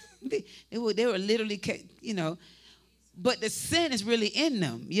 They were literally, you know. But the sin is really in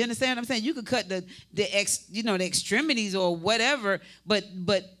them. You understand what I'm saying? You could cut the extremities or whatever, but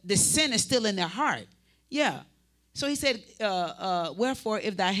the sin is still in their heart. Yeah. So he said, wherefore,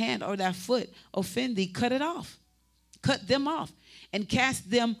 if thy hand or thy foot offend thee, cut it off. Cut them off and cast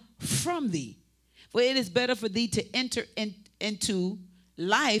them from thee. For it is better for thee to enter into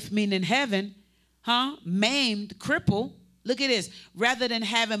life, meaning heaven, maimed, crippled. Look at this. Rather than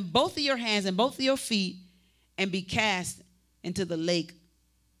having both of your hands and both of your feet and be cast into the lake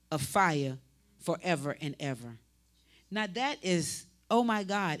of fire forever and ever. Now that is, oh my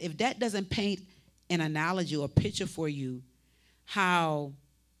God, if that doesn't paint an analogy or picture for you how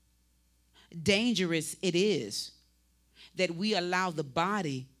dangerous it is that we allow the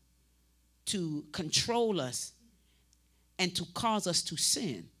body to control us and to cause us to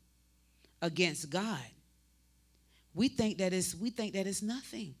sin against God. We think that is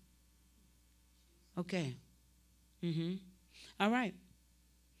nothing. Okay. All right.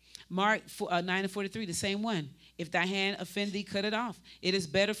 Mark 9:43, the same one. If thy hand offend thee, cut it off. It is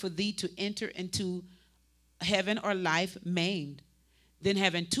better for thee to enter into heaven or life maimed than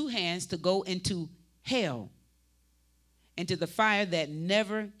having two hands to go into hell, into the fire that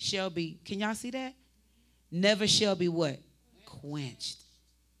never shall be. Can y'all see that? Never shall be what? Quenched.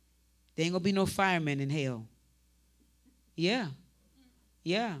 There ain't gonna be no firemen in hell. Yeah.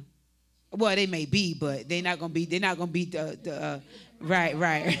 Well, they may be, but they're not gonna be the right.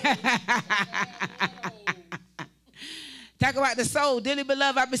 Talk about the soul. Dearly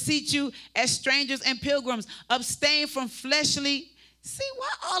beloved, I beseech you as strangers and pilgrims, abstain from fleshly. See, why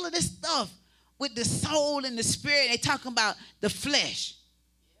all of this stuff with the soul and the spirit? They talking about the flesh.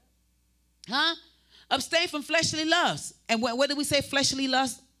 Abstain from fleshly lusts. And what did we say fleshly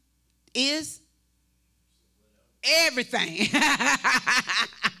lust is? Everything.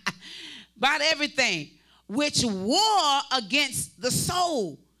 About everything. Which war against the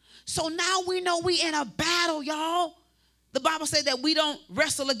soul. So now we know we in a battle, y'all. The Bible said that we don't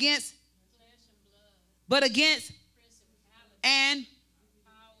wrestle against flesh and blood, but against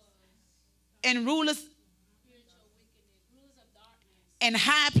and rulers and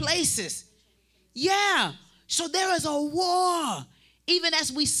high places. Yeah. So there is a war. Even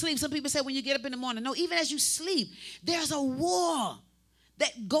as we sleep. Some people say when you get up in the morning. No, even as you sleep, there's a war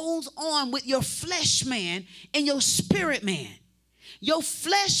that goes on with your flesh man and your spirit man. Your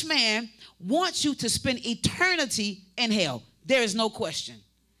flesh man wants you to spend eternity in hell. There is no question.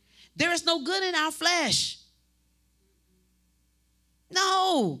 There is no good in our flesh.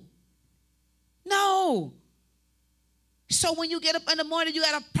 No. So when you get up in the morning, you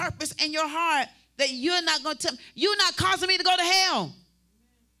got a purpose in your heart that you're not causing me to go to hell.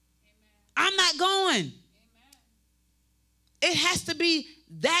 I'm not going. It has to be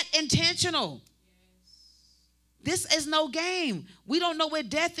that intentional. This is no game. We don't know where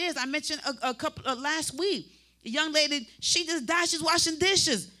death is. I mentioned a couple last week. A young lady, she just died. She's washing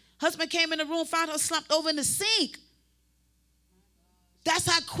dishes. Husband came in the room, found her slumped over in the sink. That's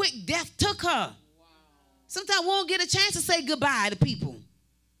how quick death took her. Sometimes we won't get a chance to say goodbye to people.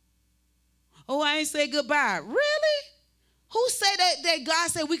 Oh, I ain't say goodbye. Really? Who said that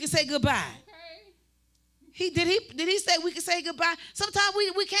God said we can say goodbye? Okay. Did he say we can say goodbye? Sometimes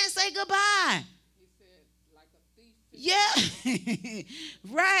we can't say goodbye. He said like a thief.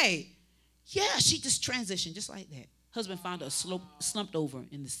 Yeah. Right. Yeah, she just transitioned just like that. Husband found her slumped over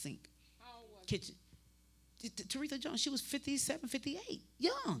in the sink. How old was kitchen. Teresa Jones, she was 57, 58.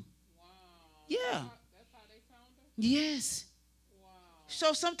 Young. Wow. Yeah. That's how they found her? Yes. Wow.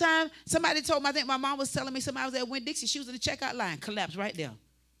 So sometimes somebody told me, I think my mom was telling me, somebody was at Winn-Dixie. She was in the checkout line, collapsed right there.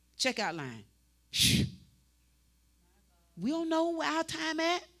 Checkout line. We don't know where our time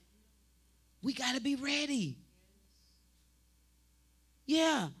at. We got to be ready.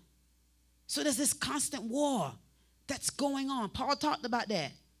 Yeah. So there's this constant war that's going on. Paul talked about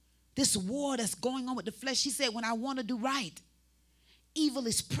that. This war that's going on with the flesh. He said, when I want to do right, evil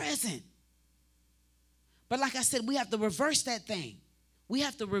is present. But like I said, we have to reverse that thing. We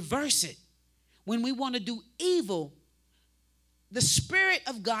have to reverse it. When we want to do evil, the Spirit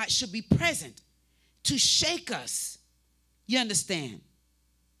of God should be present to shake us. You understand?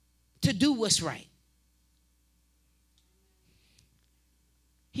 To do what's right.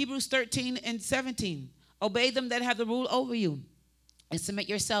 Hebrews 13 and 17. Obey them that have the rule over you, and submit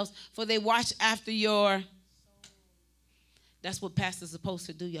yourselves, for they watch after your soul. That's what pastors are supposed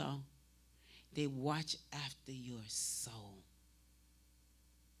to do, y'all. They watch after your soul.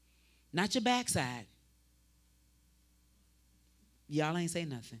 Not your backside. Y'all ain't say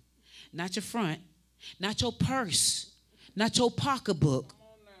nothing. Not your front. Not your purse. Not your pocketbook.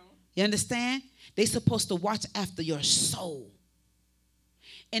 You understand? They're supposed to watch after your soul.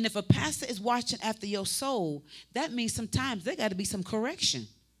 And if a pastor is watching after your soul, that means sometimes there got to be some correction.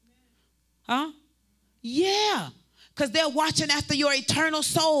 Huh? Yeah. Because they're watching after your eternal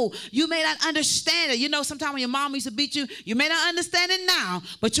soul. You may not understand it. You know, sometimes when your mom used to beat you, you may not understand it now,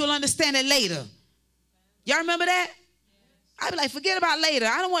 but you'll understand it later. Y'all remember that? I'd be like, forget about later.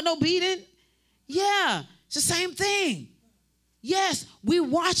 I don't want no beating. Yeah. It's the same thing. Yes, we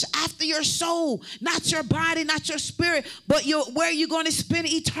watch after your soul, not your body, not your spirit, but where you're going to spend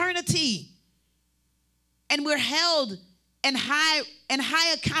eternity. And we're held in high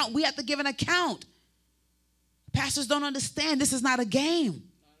account. We have to give an account. Pastors don't understand. This is not a game.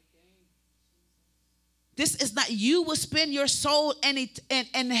 This is not, you will spend your soul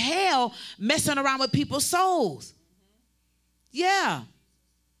in hell messing around with people's souls. Yeah.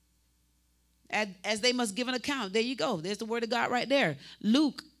 As they must give an account. There you go. There's the word of God right there.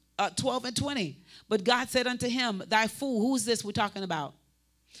 Luke 12 and 20. But God said unto him, thy fool, who's this we're talking about?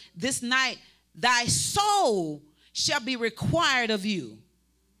 This night thy soul shall be required of you.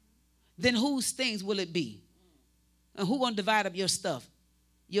 Then whose things will it be? And who gonna divide up your stuff,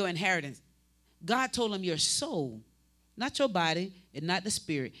 your inheritance? God told him your soul, not your body and not the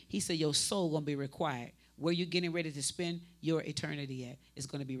spirit. He said your soul gonna be required. Where you're getting ready to spend your eternity at is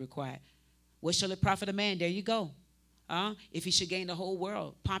gonna be required. What shall it profit a man? There you go. If he should gain the whole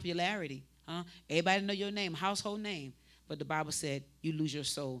world, popularity. Everybody know your name, household name. But the Bible said you lose your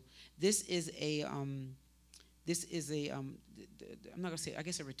soul. This is I'm not gonna say, I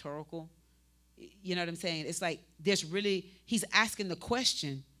guess a rhetorical. You know what I'm saying? It's like he's asking the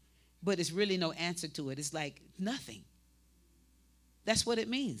question, but it's really no answer to it. It's like nothing. That's what it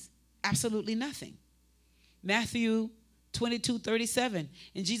means. Absolutely nothing. Matthew 22:37.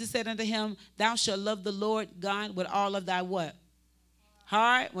 And Jesus said unto him, thou shalt love the Lord God with all of thy what?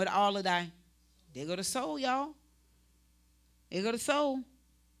 Heart, with all of thy. There go the soul, y'all. There go the soul.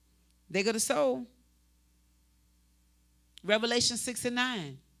 There go the soul. Revelation 6 and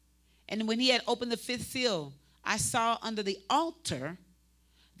 9. And when he had opened the fifth seal, I saw under the altar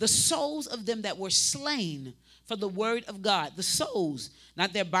the souls of them that were slain for the word of God. The souls,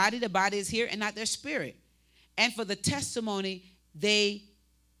 not their body. The body is here, and not their spirit. And for the testimony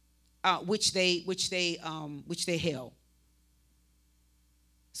which they held.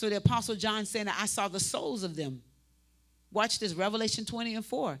 So the Apostle John said, I saw the souls of them. Watch this, Revelation 20 and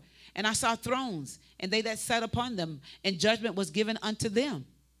 4. And I saw thrones, and they that sat upon them, and judgment was given unto them.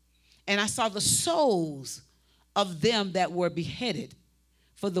 And I saw the souls of them that were beheaded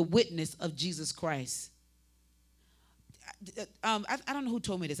for the witness of Jesus Christ. I don't know who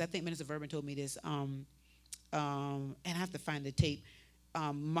told me this. I think Minister Verban told me this. And I have to find the tape.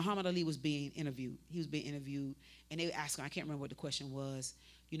 Muhammad Ali was being interviewed. He was being interviewed, and they asked him, I can't remember what the question was,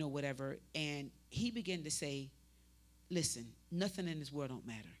 whatever. And he began to say, listen, nothing in this world don't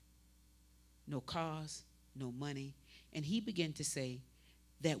matter. No cars, no money. And he began to say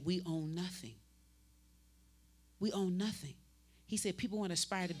that we own nothing. We own nothing. He said, people want to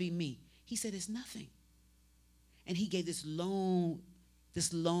aspire to be me. He said, it's nothing. And he gave this long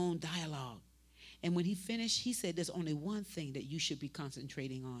dialogue. And when he finished, he said, there's only one thing that you should be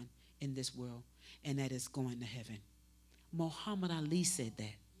concentrating on in this world, and that is going to heaven. Muhammad Ali said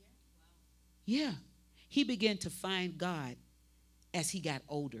that. Yeah. He began to find God as he got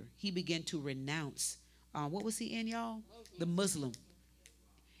older. He began to renounce, what was he in, y'all? The Muslim.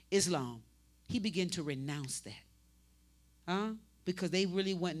 Islam. He began to renounce that. Because they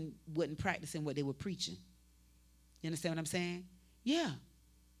really wasn't practicing what they were preaching. You understand what I'm saying? Yeah.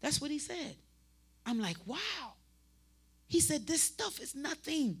 That's what he said. I'm like, wow. He said, this stuff is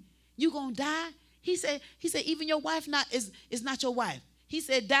nothing. You gonna die? He said, even your wife is not your wife. He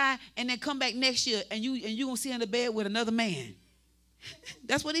said, die and then come back next year and you gonna sit in the bed with another man.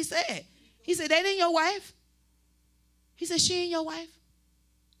 That's what he said. He said, that ain't your wife. He said, she ain't your wife.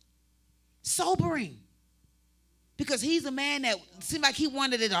 Sobering. Because he's a man that seemed like he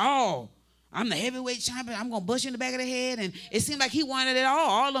wanted it all. I'm the heavyweight champion. I'm going to bust you in the back of the head. And it seemed like he wanted it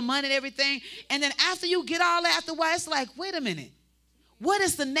all the money and everything. And then after you get all that, after a while, it's like, wait a minute. What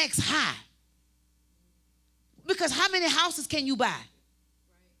is the next high? Because how many houses can you buy?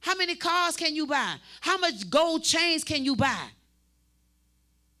 How many cars can you buy? How much gold chains can you buy?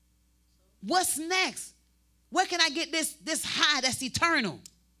 What's next? Where can I get this high that's eternal?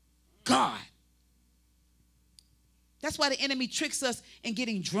 God. That's why the enemy tricks us in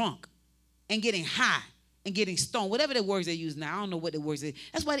getting drunk and getting high and getting stoned. Whatever the words they use now. I don't know what the words are.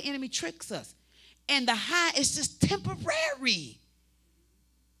 That's why the enemy tricks us. And the high is just temporary.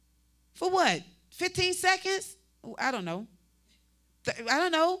 For what? 15 seconds? I don't know.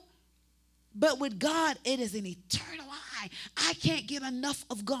 But with God, it is an eternal high. I can't get enough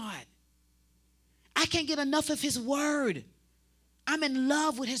of God. I can't get enough of his word. I'm in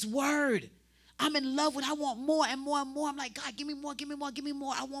love with his word. I'm in love with, I want more and more and more. I'm like, God, give me more, give me more, give me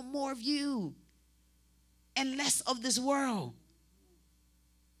more. I want more of you and less of this world.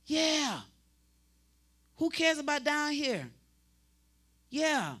 Yeah. Who cares about down here?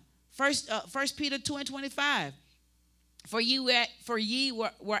 Yeah. First Peter 2:25. For ye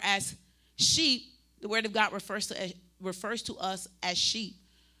were as sheep. The word of God refers to us as sheep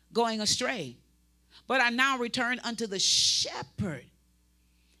going astray, but are now returned unto the shepherd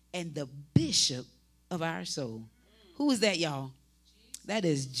and the bishop of our soul. Who is that, y'all? That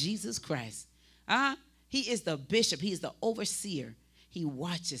is Jesus Christ. He is the bishop. He is the overseer. He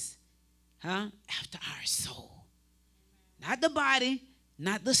watches after our soul. Not the body,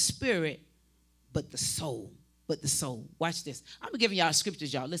 not the spirit, but the soul. But the soul. Watch this. I'm giving y'all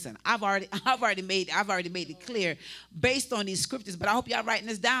scriptures, y'all. Listen, I've already made it clear based on these scriptures, but I hope y'all writing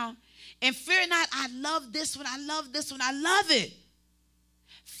this down. And fear not, I love this one, I love this one, I love it.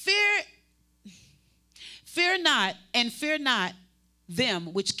 Fear not, and fear not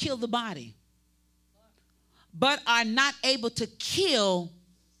them which kill the body, but are not able to kill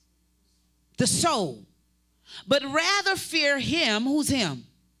the soul. But rather fear him, who's him?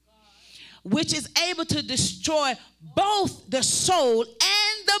 Which is able to destroy both the soul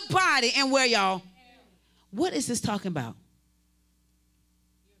and the body. And where, y'all? What is this talking about?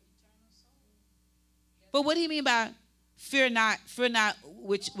 But what do you mean by fear not,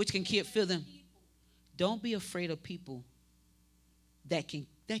 which can kill them? Don't be afraid of people that can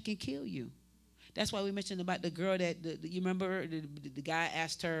kill you. That's why we mentioned about the girl you remember the guy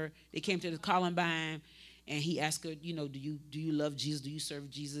asked her, they came to the Columbine, and he asked her, do you love Jesus? Do you serve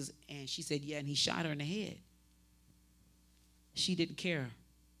Jesus? And she said, yeah, and he shot her in the head. She didn't care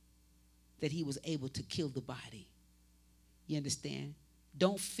that he was able to kill the body. You understand?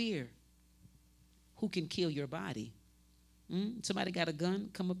 Don't fear who can kill your body. Somebody got a gun,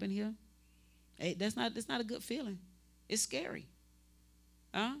 come up in here. Hey, that's not a good feeling. It's scary.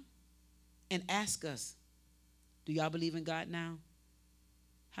 And ask us, do y'all believe in God now?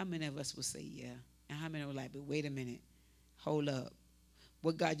 How many of us will say yeah? And how many were like, but wait a minute, hold up.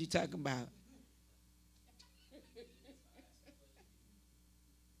 What God you talking about?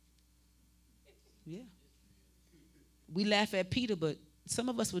 Yeah. We laugh at Peter, but some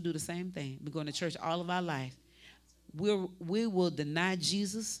of us will do the same thing. We're going to church all of our life. We will deny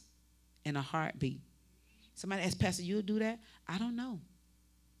Jesus in a heartbeat. Somebody asked, Pastor, you'll do that? I don't know.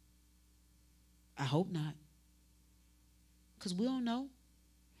 I hope not. Because we don't know.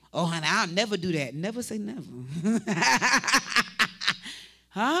 Oh, honey, I'll never do that. Never say never.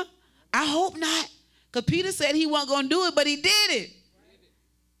 I hope not. Because Peter said he wasn't going to do it, but he did it.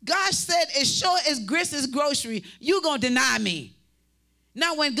 God said, as sure as grist is grocery, you're going to deny me.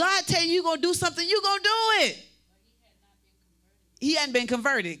 Now, when God tell you you're going to do something, you're going to do it. He hadn't been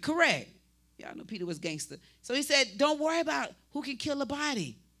converted. Correct. Y'all know Peter was gangster. So he said, don't worry about who can kill a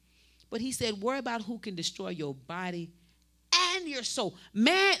body. But he said, worry about who can destroy your body and your soul.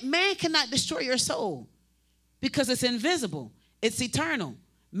 Man cannot destroy your soul because it's invisible. It's eternal.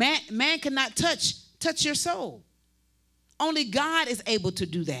 Man cannot touch your soul. Only God is able to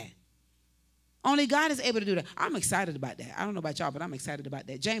do that. Only God is able to do that. I'm excited about that. I don't know about y'all, but I'm excited about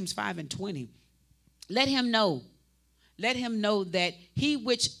that. James 5:20. Let him know that he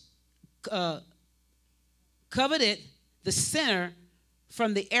which coveted the sinner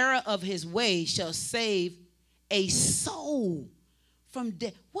from the error of his way shall save a soul from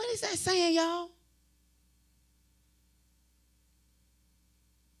death. What is that saying, y'all?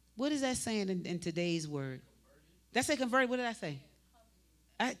 What is that saying in today's word? That's a converted. What did I say?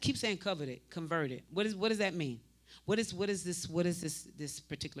 I keep saying coveted, converted. What does that mean? What is this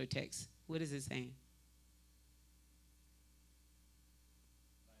particular text? What is it saying?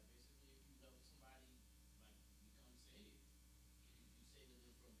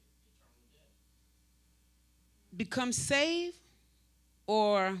 Become saved,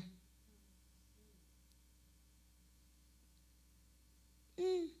 or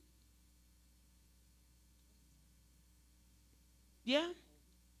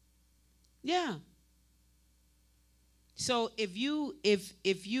yeah. So if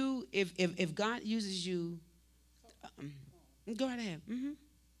God uses you, go right ahead. Mm-hmm.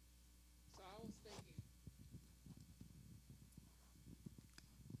 So I was thinking,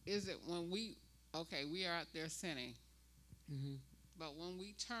 is it when we are out there sinning, Mm-hmm. but when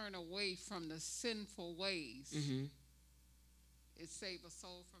we turn away from the sinful ways, Mm-hmm. it saves a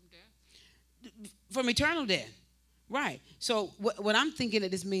soul from death? From eternal death, right? So what I'm thinking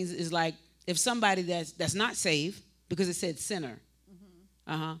that this means is like if somebody that's not saved, because it said sinner,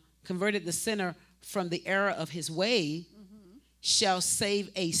 converted the sinner from the error of his way, shall save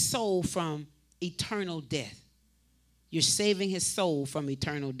a soul from eternal death. You're saving his soul from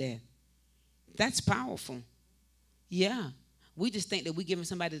eternal death. That's powerful. Yeah. We just think that we're giving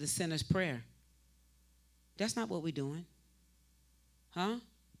somebody the sinner's prayer. That's not what we're doing. Huh?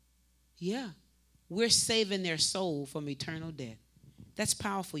 Yeah. We're saving their soul from eternal death. That's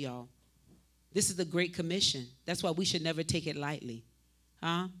powerful, y'all. This is the Great Commission. That's why we should never take it lightly,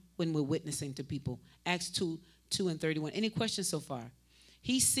 when we're witnessing to people. Acts 2:31. Any questions so far?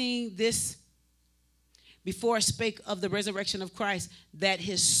 He's seeing this before spake of the resurrection of Christ, that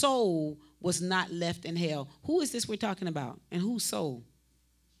his soul was not left in hell. Who is this we're talking about? And whose soul?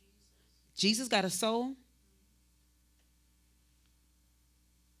 Jesus got a soul?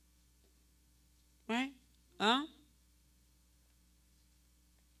 Right?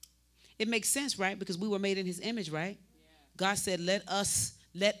 It makes sense, right? Because we were made in his image, right? Yeah. God said, let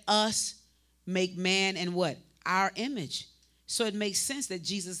us make man in what? Our image. So it makes sense that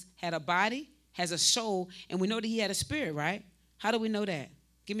Jesus had a body, has a soul, and we know that he had a spirit, right? How do we know that?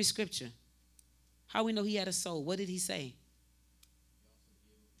 Give me scripture. How do we know he had a soul? What did he say?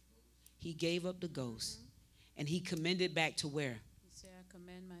 He gave up the ghost. And he commended back to where? He said, I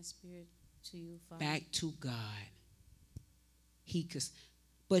commend my spirit to you, Father. Back to God.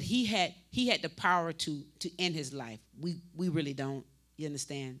 But he had the power to end his life. We really don't. You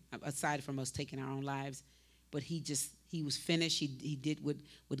understand? Aside from us taking our own lives. But he was finished. He did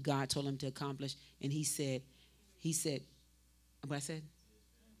what God told him to accomplish. And he said, what I said?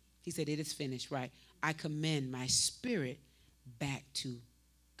 He said, it is finished, right? I commend my spirit back to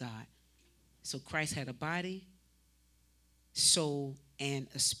God. So Christ had a body, soul, and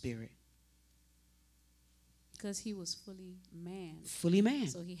a spirit. Because he was fully man. Fully man.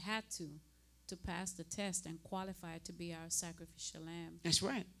 So he had to pass the test and qualify to be our sacrificial lamb. That's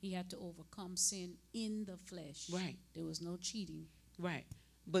right. He had to overcome sin in the flesh. Right. There was no cheating. Right.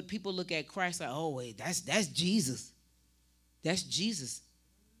 But people look at Christ like, oh, wait, that's Jesus. That's Jesus.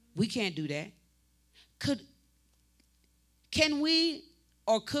 We can't do that. Could we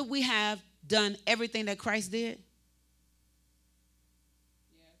have done everything that Christ did?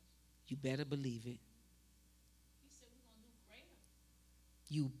 Yes. You better believe it. He said we're going to do greater.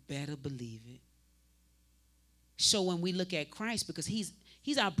 You better believe it. So when we look at Christ, because he's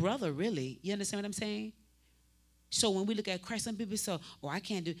our brother, really. You understand what I'm saying? So when we look at Christ, some people say, oh, I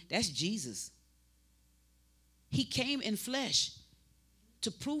can't do it. That's Jesus. He came in flesh to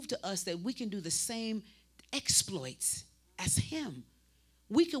prove to us that we can do the same exploits as him.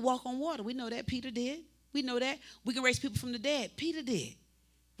 We could walk on water. We know that. Peter did. We know that. We can raise people from the dead. Peter did.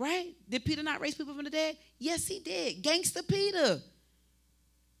 Right? Did Peter not raise people from the dead? Yes, he did. Gangster Peter.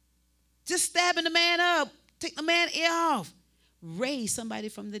 Just stabbing the man up. Take the man's ear off. Raise somebody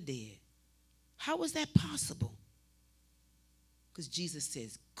from the dead. How was that possible? Because Jesus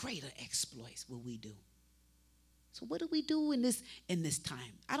says, greater exploits will we do. So what do we do in this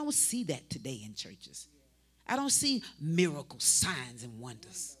time? I don't see that today in churches. I don't see miracles, signs, and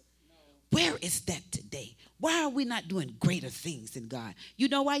wonders. Where is that today? Why are we not doing greater things than God? You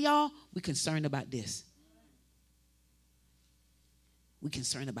know why, y'all? We're concerned about this. We're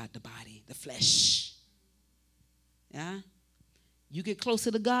concerned about the body, the flesh. Yeah? You get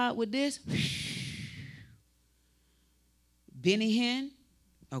closer to God with this. Benny Hinn.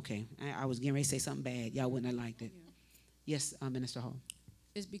 Okay, I was getting ready to say something bad. Y'all wouldn't have liked it. Yes, Minister Hall.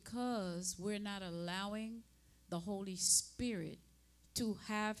 It's because we're not allowing the Holy Spirit to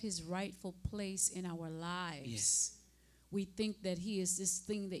have his rightful place in our lives. Yes. We think that he is this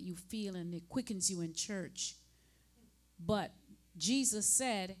thing that you feel and it quickens you in church. But Jesus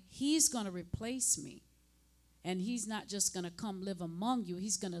said he's going to replace me. And he's not just going to come live among you.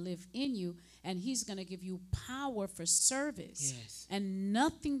 He's going to live in you. And he's going to give you power for service. Yes. And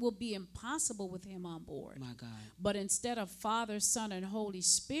nothing will be impossible with him on board. My God. But instead of Father, Son, and Holy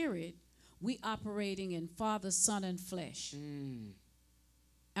Spirit, we operating in Father, Son, and flesh.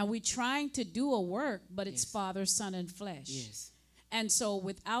 And we're trying to do a work, but it's Yes. Father, Son, and flesh. Yes. And so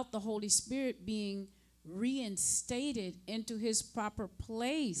without the Holy Spirit being reinstated into his proper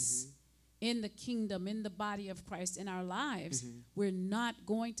place in the kingdom, in the body of Christ, in our lives, we're not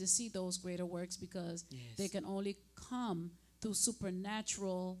going to see those greater works because Yes. they can only come through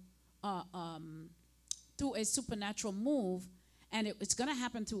supernatural, through a supernatural move, and it's going to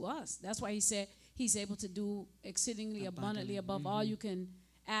happen through us. That's why he said he's able to do exceedingly abundantly above all you can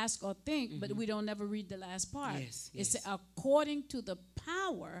ask or think, but we don't never read the last part. Yes, It's yes. according to the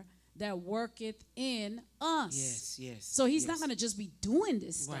power that worketh in us. Yes, yes. So he's not yes. going to just be doing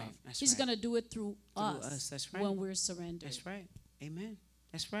this Right, stuff. that's He's right. going to do it through us, That's right. when we're surrendered. That's right. Amen.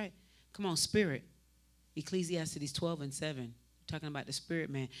 That's right. Come on, spirit. Ecclesiastes 12:7. Talking about the spirit,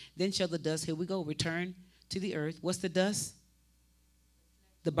 man. Then shall the dust, here we go, return to the earth. What's the dust?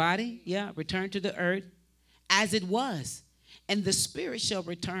 The body, yeah, return to the earth as it was. And the spirit shall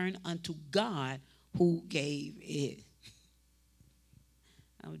return unto God who gave it.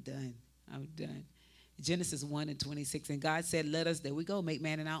 I'm done. Genesis 1:26. And God said, let us, there we go, make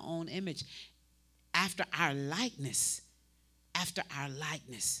man in our own image, after our likeness. After our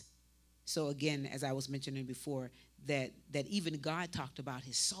likeness. So again, as I was mentioning before, that even God talked about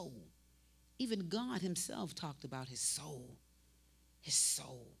his soul. Even God himself talked about his soul. His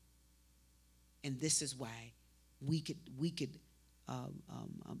soul. And this is why we could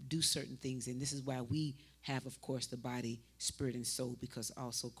do certain things. And this is why we have, of course, the body, spirit, and soul, because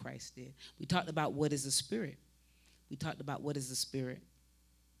also Christ did. We talked about what is a spirit. We talked about what is a spirit.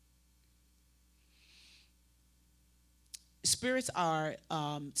 Spirits are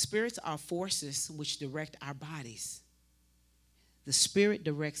forces which direct our bodies. The spirit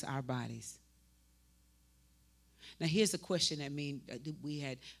directs our bodies. Now, here's a question that we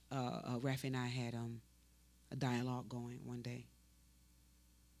had, Rafi and I had a dialogue going one day.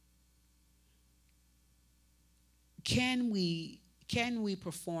 Can we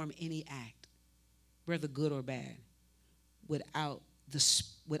perform any act, whether good or bad, without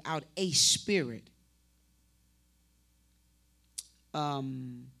a spirit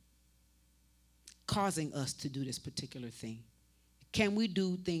causing us to do this particular thing? Can we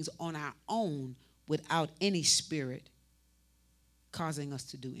do things on our own without any spirit causing us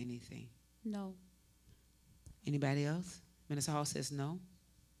to do anything? No. Anybody else? Minister Hall says no.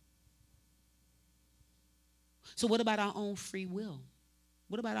 So what about our own free will?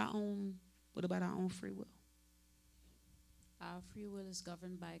 What about our own free will? Our free will is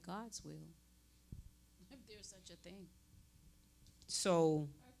governed by God's will, if there's such a thing. So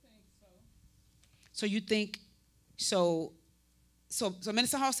I think so. so you think so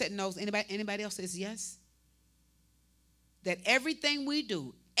Minister Hall said no. Anybody else says yes? That everything we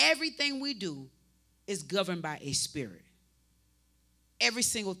do is governed by a spirit. Every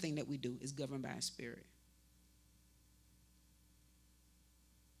single thing that we do is governed by a spirit.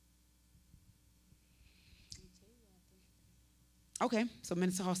 Okay, so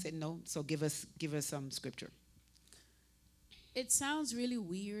Minister Hall said no. So give us some scripture. It sounds really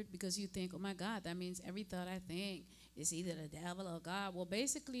weird because you think, oh my God, that means every thought I think is either the devil or God. Well,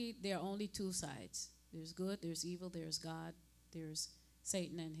 basically, there are only two sides. There's good, there's evil, there's God, there's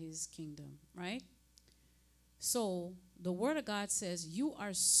Satan and his kingdom, right? So the word of God says you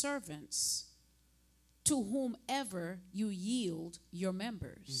are servants to whomever you yield your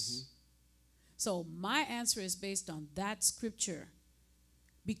members. So my answer is based on that scripture,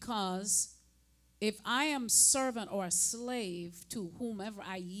 because if I am servant or a slave to whomever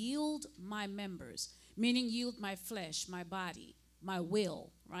I yield my members, meaning yield my flesh, my body, my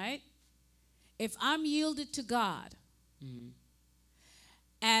will, right? if I'm yielded to God,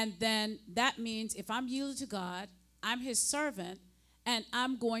 and then that means if I'm yielded to God, I'm his servant, and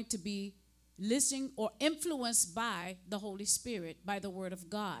I'm going to be listening or influenced by the Holy Spirit, by the word of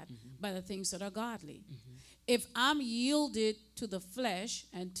God, by the things that are godly. If I'm yielded to the flesh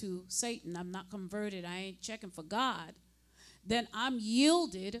and to Satan, I'm not converted, I ain't checking for God, then I'm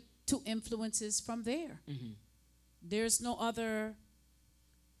yielded to influences from there. There's no other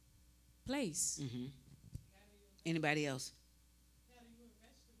place. Anybody else?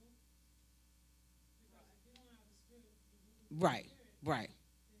 Right, right.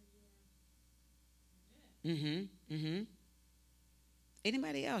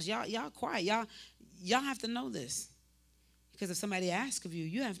 Anybody else? Y'all quiet. Y'all have to know this. Because if somebody asks of you,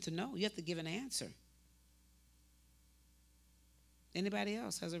 you have to know. You have to give an answer. Anybody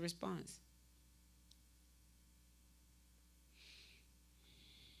else has a response?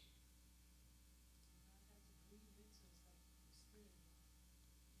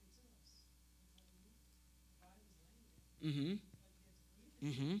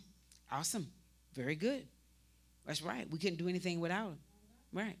 Awesome. Very good. That's right. We couldn't do anything without him.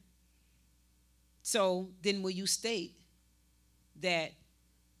 Right. So then will you state that,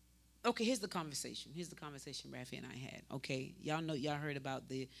 okay, here's the conversation. Here's the conversation Rafi and I had. Okay, y'all know, y'all heard about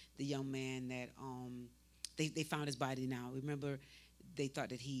the young man that they found his body now. Remember, they thought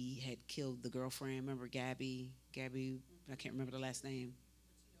that he had killed the girlfriend. Remember Gabby, I can't remember the last name.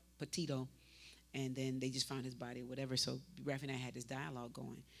 Petito. And then they just found his body or whatever. So Rafi and I had this dialogue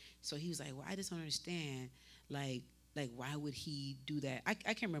going. So he was like, well, I just don't understand, like why would he do that? I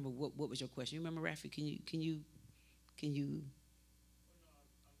can't remember what was your question. You remember, Rafi? Can you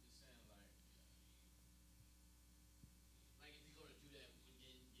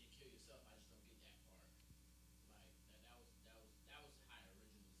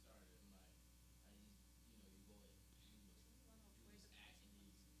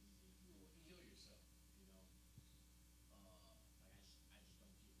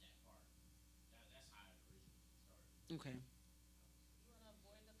Okay. You want to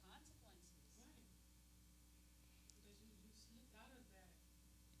avoid the consequences. Right. Because you slipped out of that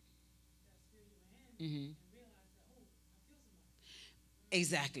spirit you were in and realized that, oh, I killed somebody.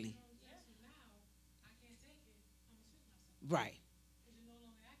 Exactly. So now I can't take it. I'm going to shoot myself. Right. Because you're no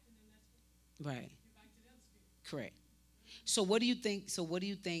longer acting in that spirit. Right. You're back to the other spirit. Correct. So what do you think? What do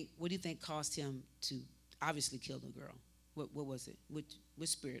you think caused him to obviously kill the girl? What was it? Which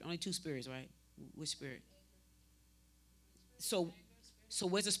spirit? Only two spirits, right? Which spirit? So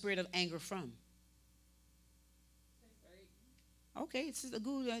where's the spirit of anger from? Okay, it's a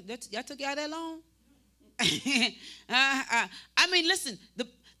good. Y'all took y'all that long? I mean, listen.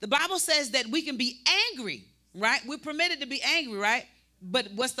 The Bible says that we can be angry, right? We're permitted to be angry, right? But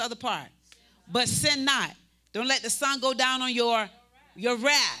what's the other part? But sin not. Don't let the sun go down on your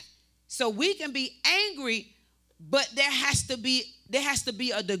wrath. So we can be angry, but there has to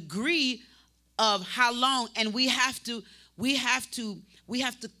be a degree of how long, and we have to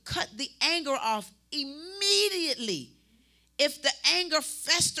cut the anger off immediately. If the anger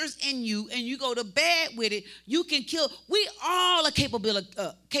festers in you and you go to bed with it, you can kill. We all are capable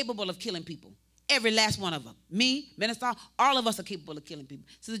of killing people. Every last one of them. Me, Minister, all of us are capable of killing people.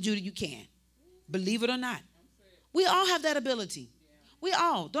 Sister Judy, you can. Believe it or not. We all have that ability. We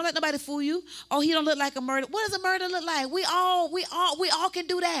all. Don't let nobody fool you. Oh, he don't look like a murderer. What does a murderer look like? We all can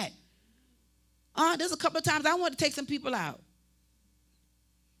do that. There's a couple of times I want to take some people out.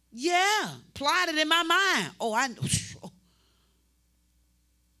 Yeah, plotted in my mind. Oh, I know.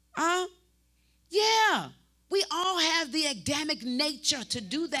 Yeah, we all have the Adamic nature to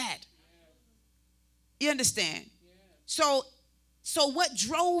do that. You understand? So what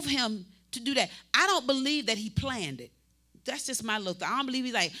drove him to do that? I don't believe that he planned it. That's just my little thing. I don't believe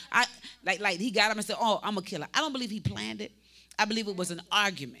he's like he got him and said, oh, I'm a killer. I don't believe he planned it. I believe it was an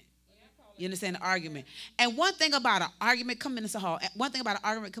argument. You understand the argument? And one thing about an argument, come in, Mr. Hall. One thing about an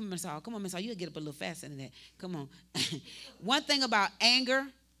argument, come in, Mr. Hall. Come on, Mr. Hall. You'll get up a little faster than that. Come on. One thing about anger,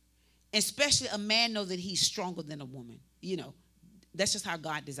 especially a man knows that he's stronger than a woman. You know, that's just how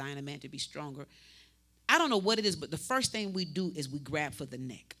God designed a man to be stronger. I don't know what it is, but the first thing we do is we grab for the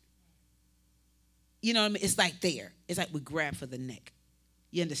neck. You know what I mean? It's like there. It's like we grab for the neck.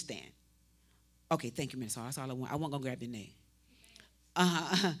 You understand? Okay, thank you, Mr. Hall. That's all I want. I wasn't going to grab your neck.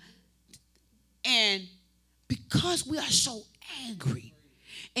 And because we are so angry,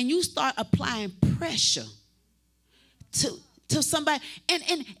 and you start applying pressure to somebody,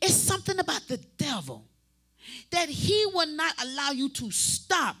 and it's something about the devil that he will not allow you to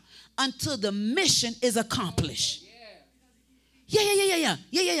stop until the mission is accomplished.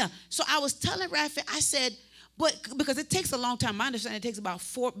 Yeah. So I was telling Rafi, I said, but because it takes a long time. My understanding, it takes about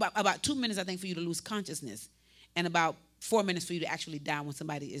 2 minutes, I think, for you to lose consciousness, and about 4 minutes for you to actually die when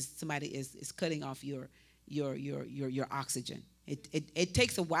somebody is cutting off your oxygen. It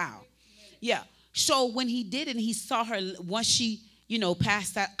takes a while. Yeah. So when he did it, and he saw her once she,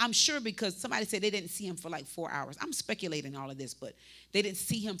 passed out, I'm sure because somebody said they didn't see him for like 4 hours. I'm speculating all of this, but they didn't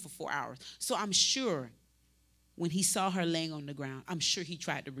see him for 4 hours. So I'm sure when he saw her laying on the ground, I'm sure he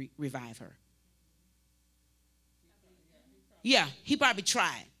tried to revive her. Yeah, he probably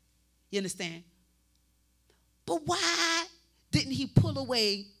tried. You understand? But why didn't he pull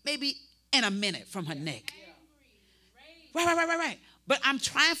away maybe in a minute from her neck? Right. But I'm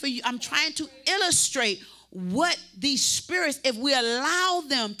trying to illustrate what these spirits, if we allow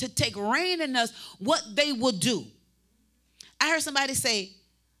them to take reign in us, what they will do. I heard somebody say,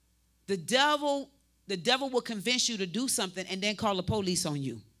 the devil will convince you to do something and then call the police on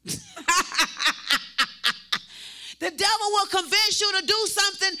you. The devil will convince you to do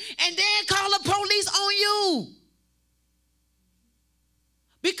something and then call the police on you.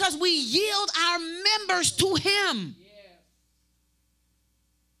 Because we yield our members to him.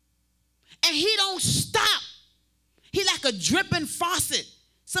 And he don't stop. He like a dripping faucet.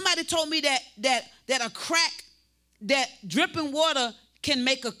 Somebody told me that a crack, that dripping water can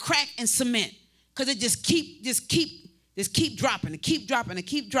make a crack in cement. Because it just keep dropping and keep dropping and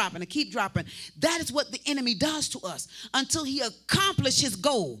keep dropping and keep dropping. That is what the enemy does to us until he accomplishes his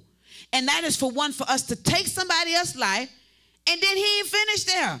goal. And that is for us to take somebody else's life, and then he ain't finished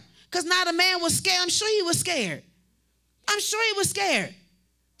there. Because now the man was scared. I'm sure he was scared.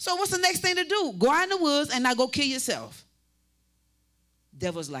 So what's the next thing to do? Go out in the woods and now go kill yourself.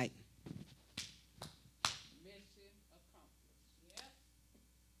 Devil's like, Mission accomplished.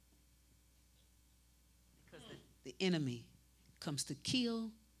 because the enemy comes to kill,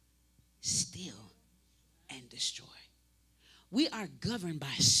 steal, and destroy. We are governed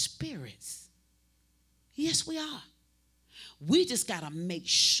by spirits. Yes, we are. We just got to make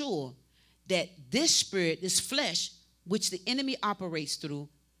sure that this spirit, this flesh, which the enemy operates through,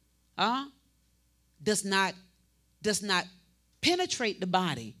 does not penetrate the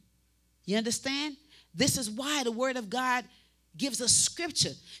body. You understand? This is why the word of God gives us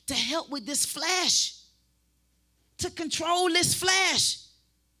scripture to help with this flesh, to control this flesh.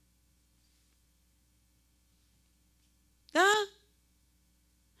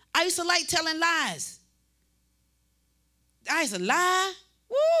 I used to like telling lies. I used to lie.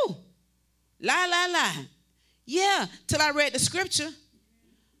 Woo! Lie. Yeah, till I read the scripture.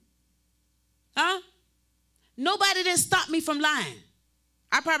 Nobody didn't stop me from lying.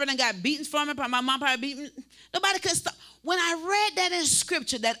 I probably done got beaten from it. My mom probably beat me. Nobody could stop. When I read that in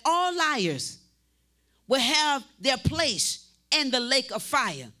scripture, that all liars will have their place in the lake of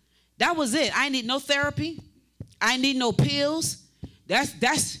fire. That was it. I need no therapy. I need no pills.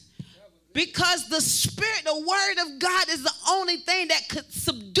 That's because the spirit, the word of God is the only thing that could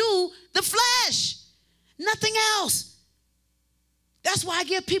subdue the flesh. Nothing else. That's why I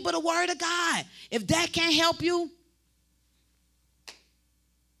give people the word of God. If that can't help you,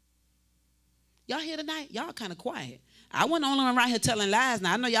 y'all here tonight? Y'all kind of quiet. I wasn't the only one around here telling lies.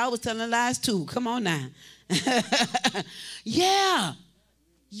 Now, I know y'all was telling lies too. Come on now. Yeah.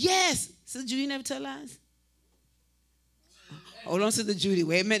 Yes. Sister Judy, you never tell lies? Hold on, Sister Judy.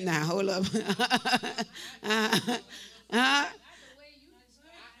 Wait a minute now. Hold up.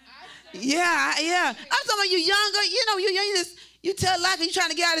 Yeah. I'm talking about you younger. You tell lies because you're trying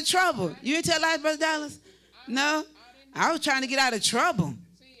to get out of trouble. You didn't tell lies, Brother Dallas? No? I was trying to get out of trouble.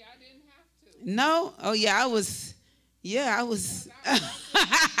 See, I didn't have to. No? Oh, yeah, I was. I was. I was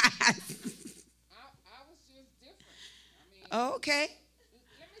just different. Okay.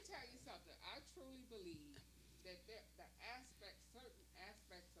 Let me tell you something. I truly believe that certain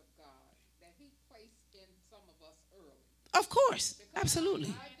aspects of God that he placed in some of us early. Of course.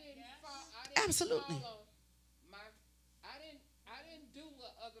 Absolutely. I didn't Absolutely. I didn't do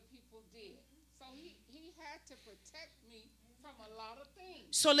what other people did. So he had to protect me from a lot of things.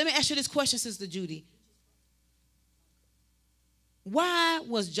 So let me ask you this question, Sister Judy. Why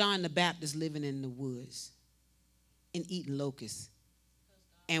was John the Baptist living in the woods and eating locusts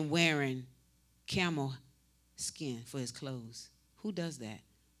and wearing camel skin for his clothes? Who does that?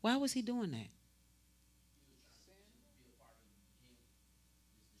 Why was he doing that?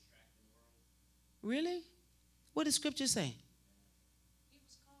 Really? What does scripture say?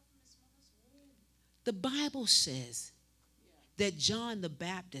 The Bible says that John the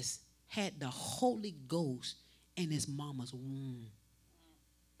Baptist had the Holy Ghost in his mama's womb.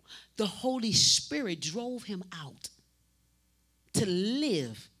 The Holy Spirit drove him out to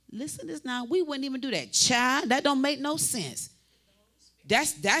live. Listen to this now. We wouldn't even do that. Child, that don't make no sense. I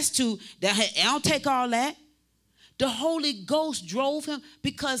don't take all that. The Holy Ghost drove him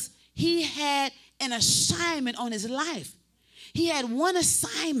because he had an assignment on his life. He had one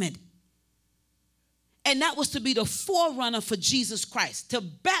assignment. And that was to be the forerunner for Jesus Christ, to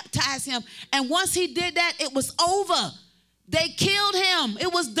baptize him. And once he did that, it was over. They killed him.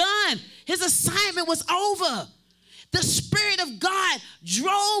 It was done. His assignment was over. The Spirit of God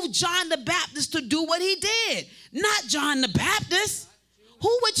drove John the Baptist to do what he did, not John the Baptist.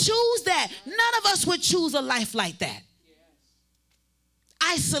 Who would choose that? None of us would choose a life like that.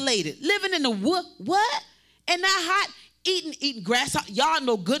 Isolated, living in the wood. What? And that hot, eating grasshoppers. Y'all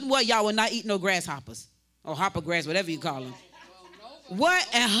know good and well y'all will not eat no grasshoppers or hopper grass, whatever you call them. What?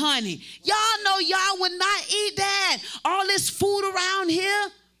 And honey. Y'all know y'all would not eat that. All this food around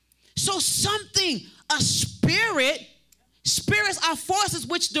here. So something, a spirit, spirits are forces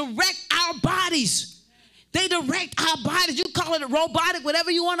which direct our bodies. They direct our bodies. You call it a robotic, whatever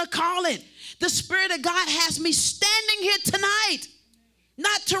you want to call it. The Spirit of God has me standing here tonight.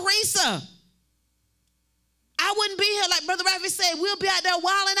 Not Teresa. I wouldn't be here like Brother Rafi said. We'll be out there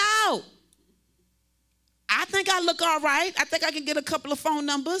wilding out. I think I look all right. I think I can get a couple of phone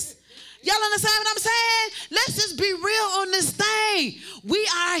numbers. Y'all understand what I'm saying? Let's just be real on this thing. We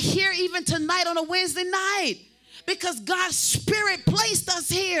are here even tonight on a Wednesday night because God's Spirit placed us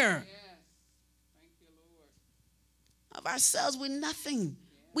here. Of ourselves, we're nothing.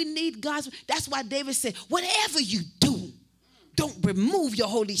 We need God's. That's why David said, whatever you do, don't remove your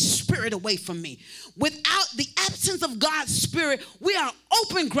Holy Spirit away from me. Without the absence of God's Spirit, we are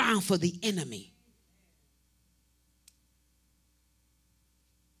open ground for the enemy.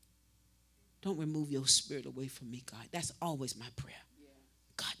 Don't remove your spirit away from me, God. That's always my prayer.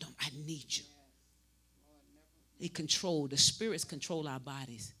 God, I need you. The spirits control our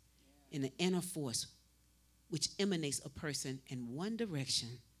bodies in the inner force, which emanates a person in one direction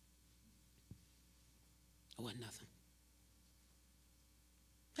or another.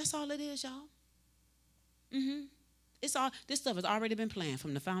 That's all it is, y'all. This stuff has already been planned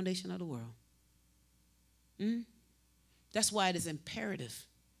from the foundation of the world. That's why it is imperative.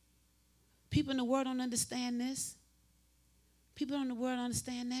 People in the world don't understand this. People in the world don't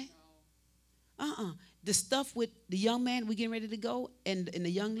understand that. The stuff with the young man, we getting ready to go, and the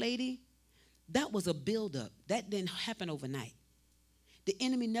young lady, that was a buildup. That didn't happen overnight. The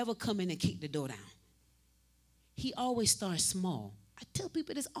enemy never come in and kick the door down. He always starts small. I tell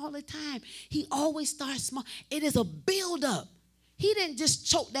people this all the time. He always starts small. It is a buildup. He didn't just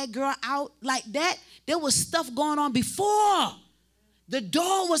choke that girl out like that. There was stuff going on before. The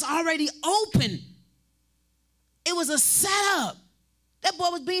door was already open. It was a setup. That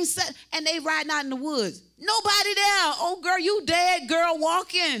boy was being set, and they riding out in the woods. Nobody there. Oh, girl, you dead, girl,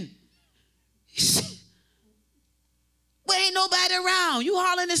 walking. Well, ain't nobody around. You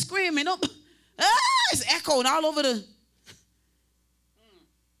hollering and screaming. It's echoing all over the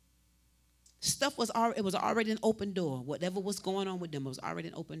stuff. It was already an open door. Whatever was going on with them, it was already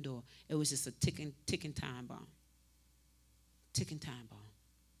an open door. It was just a ticking time bomb. Ticking time bomb.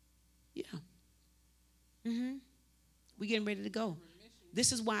 Yeah. We getting ready to go.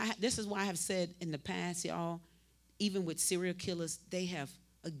 This is why I have said in the past, y'all, even with serial killers, they have,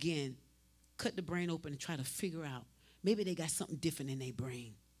 again, cut the brain open and try to figure out. Maybe they got something different in their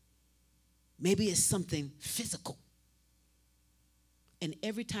brain. Maybe it's something physical. And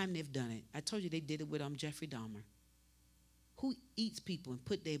every time they've done it, I told you they did it with Jeffrey Dahmer. Who eats people and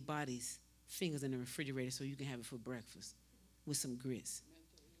put their bodies, fingers in the refrigerator so you can have it for breakfast with some grits?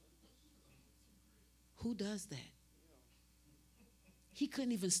 Who does that? He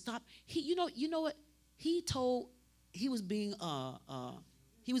couldn't even stop. You know what? He was being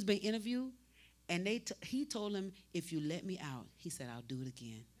interviewed, and he told him, if you let me out, he said, I'll do it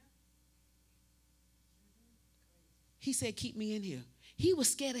again. He said, keep me in here. He was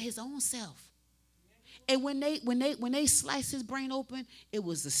scared of his own self. And when they sliced his brain open, it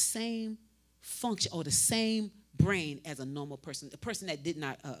was the same function or the same brain as a normal person, a person that did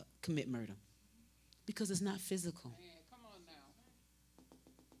not commit murder, because it's not physical. Man, come on now.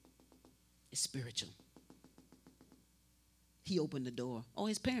 It's spiritual. He opened the door. Oh,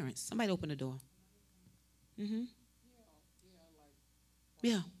 his parents. Somebody opened the door.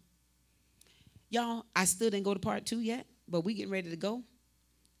 Yeah. Y'all, I still didn't go to part 2 yet, but we getting ready to go.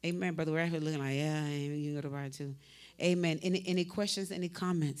 Amen. Brother Rafi looking like, yeah, you can go to part 2. Amen. Any questions, any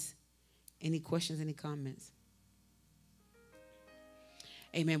comments? Any questions, any comments?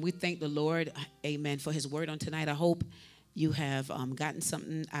 Amen. We thank the Lord, amen, for his word on tonight. I hope you have gotten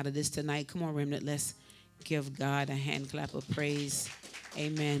something out of this tonight. Come on, remnant, let's Give God a hand clap of praise.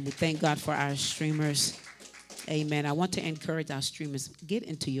 Amen. We thank God for our streamers. Amen. I want to encourage our streamers, get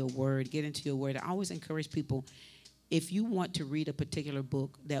into your word. Get into your word. I always encourage people, if you want to read a particular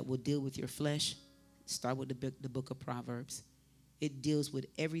book that will deal with your flesh, start with the book of Proverbs. It deals with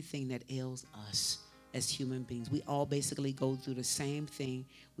everything that ails us as human beings. We all basically go through the same thing.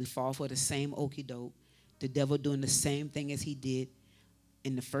 We fall for the same okie doke. The devil doing the same thing as he did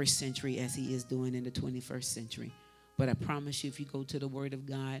in the first century as he is doing in the 21st century. But I promise you, if you go to the word of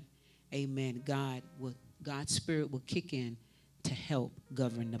God, amen, God's spirit will kick in to help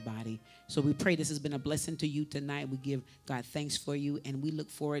govern the body. So we pray this has been a blessing to you tonight. We give God thanks for you, and we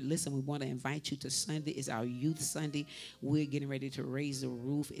look forward. Listen, we want to invite you to Sunday. It's our youth Sunday. We're getting ready to raise the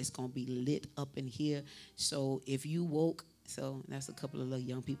roof. It's going to be lit up in here. So if you woke, so that's a couple of little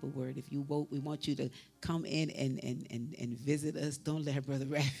young people word. If you woke, we want you to come in and visit us. Don't let Brother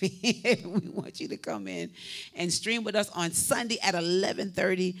Rafi in. We want you to come in and stream with us on Sunday at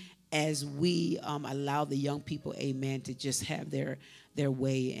 11:30 as we allow the young people, amen, to just have their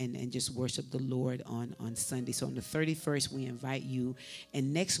way and just worship the Lord on Sunday. So on the 31st, we invite you.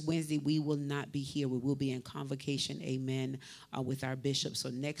 And next Wednesday, we will not be here. We will be in convocation, amen, with our bishop. So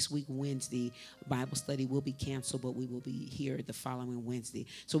next week, Wednesday, Bible study will be canceled, but we will be here the following Wednesday.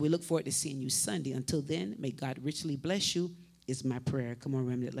 So we look forward to seeing you Sunday. Until then, may God richly bless you is my prayer. Come on,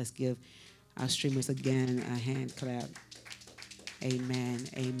 remember, let's give our streamers again a hand clap. Amen.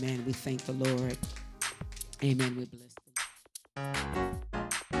 Amen. We thank the Lord. Amen. We bless them.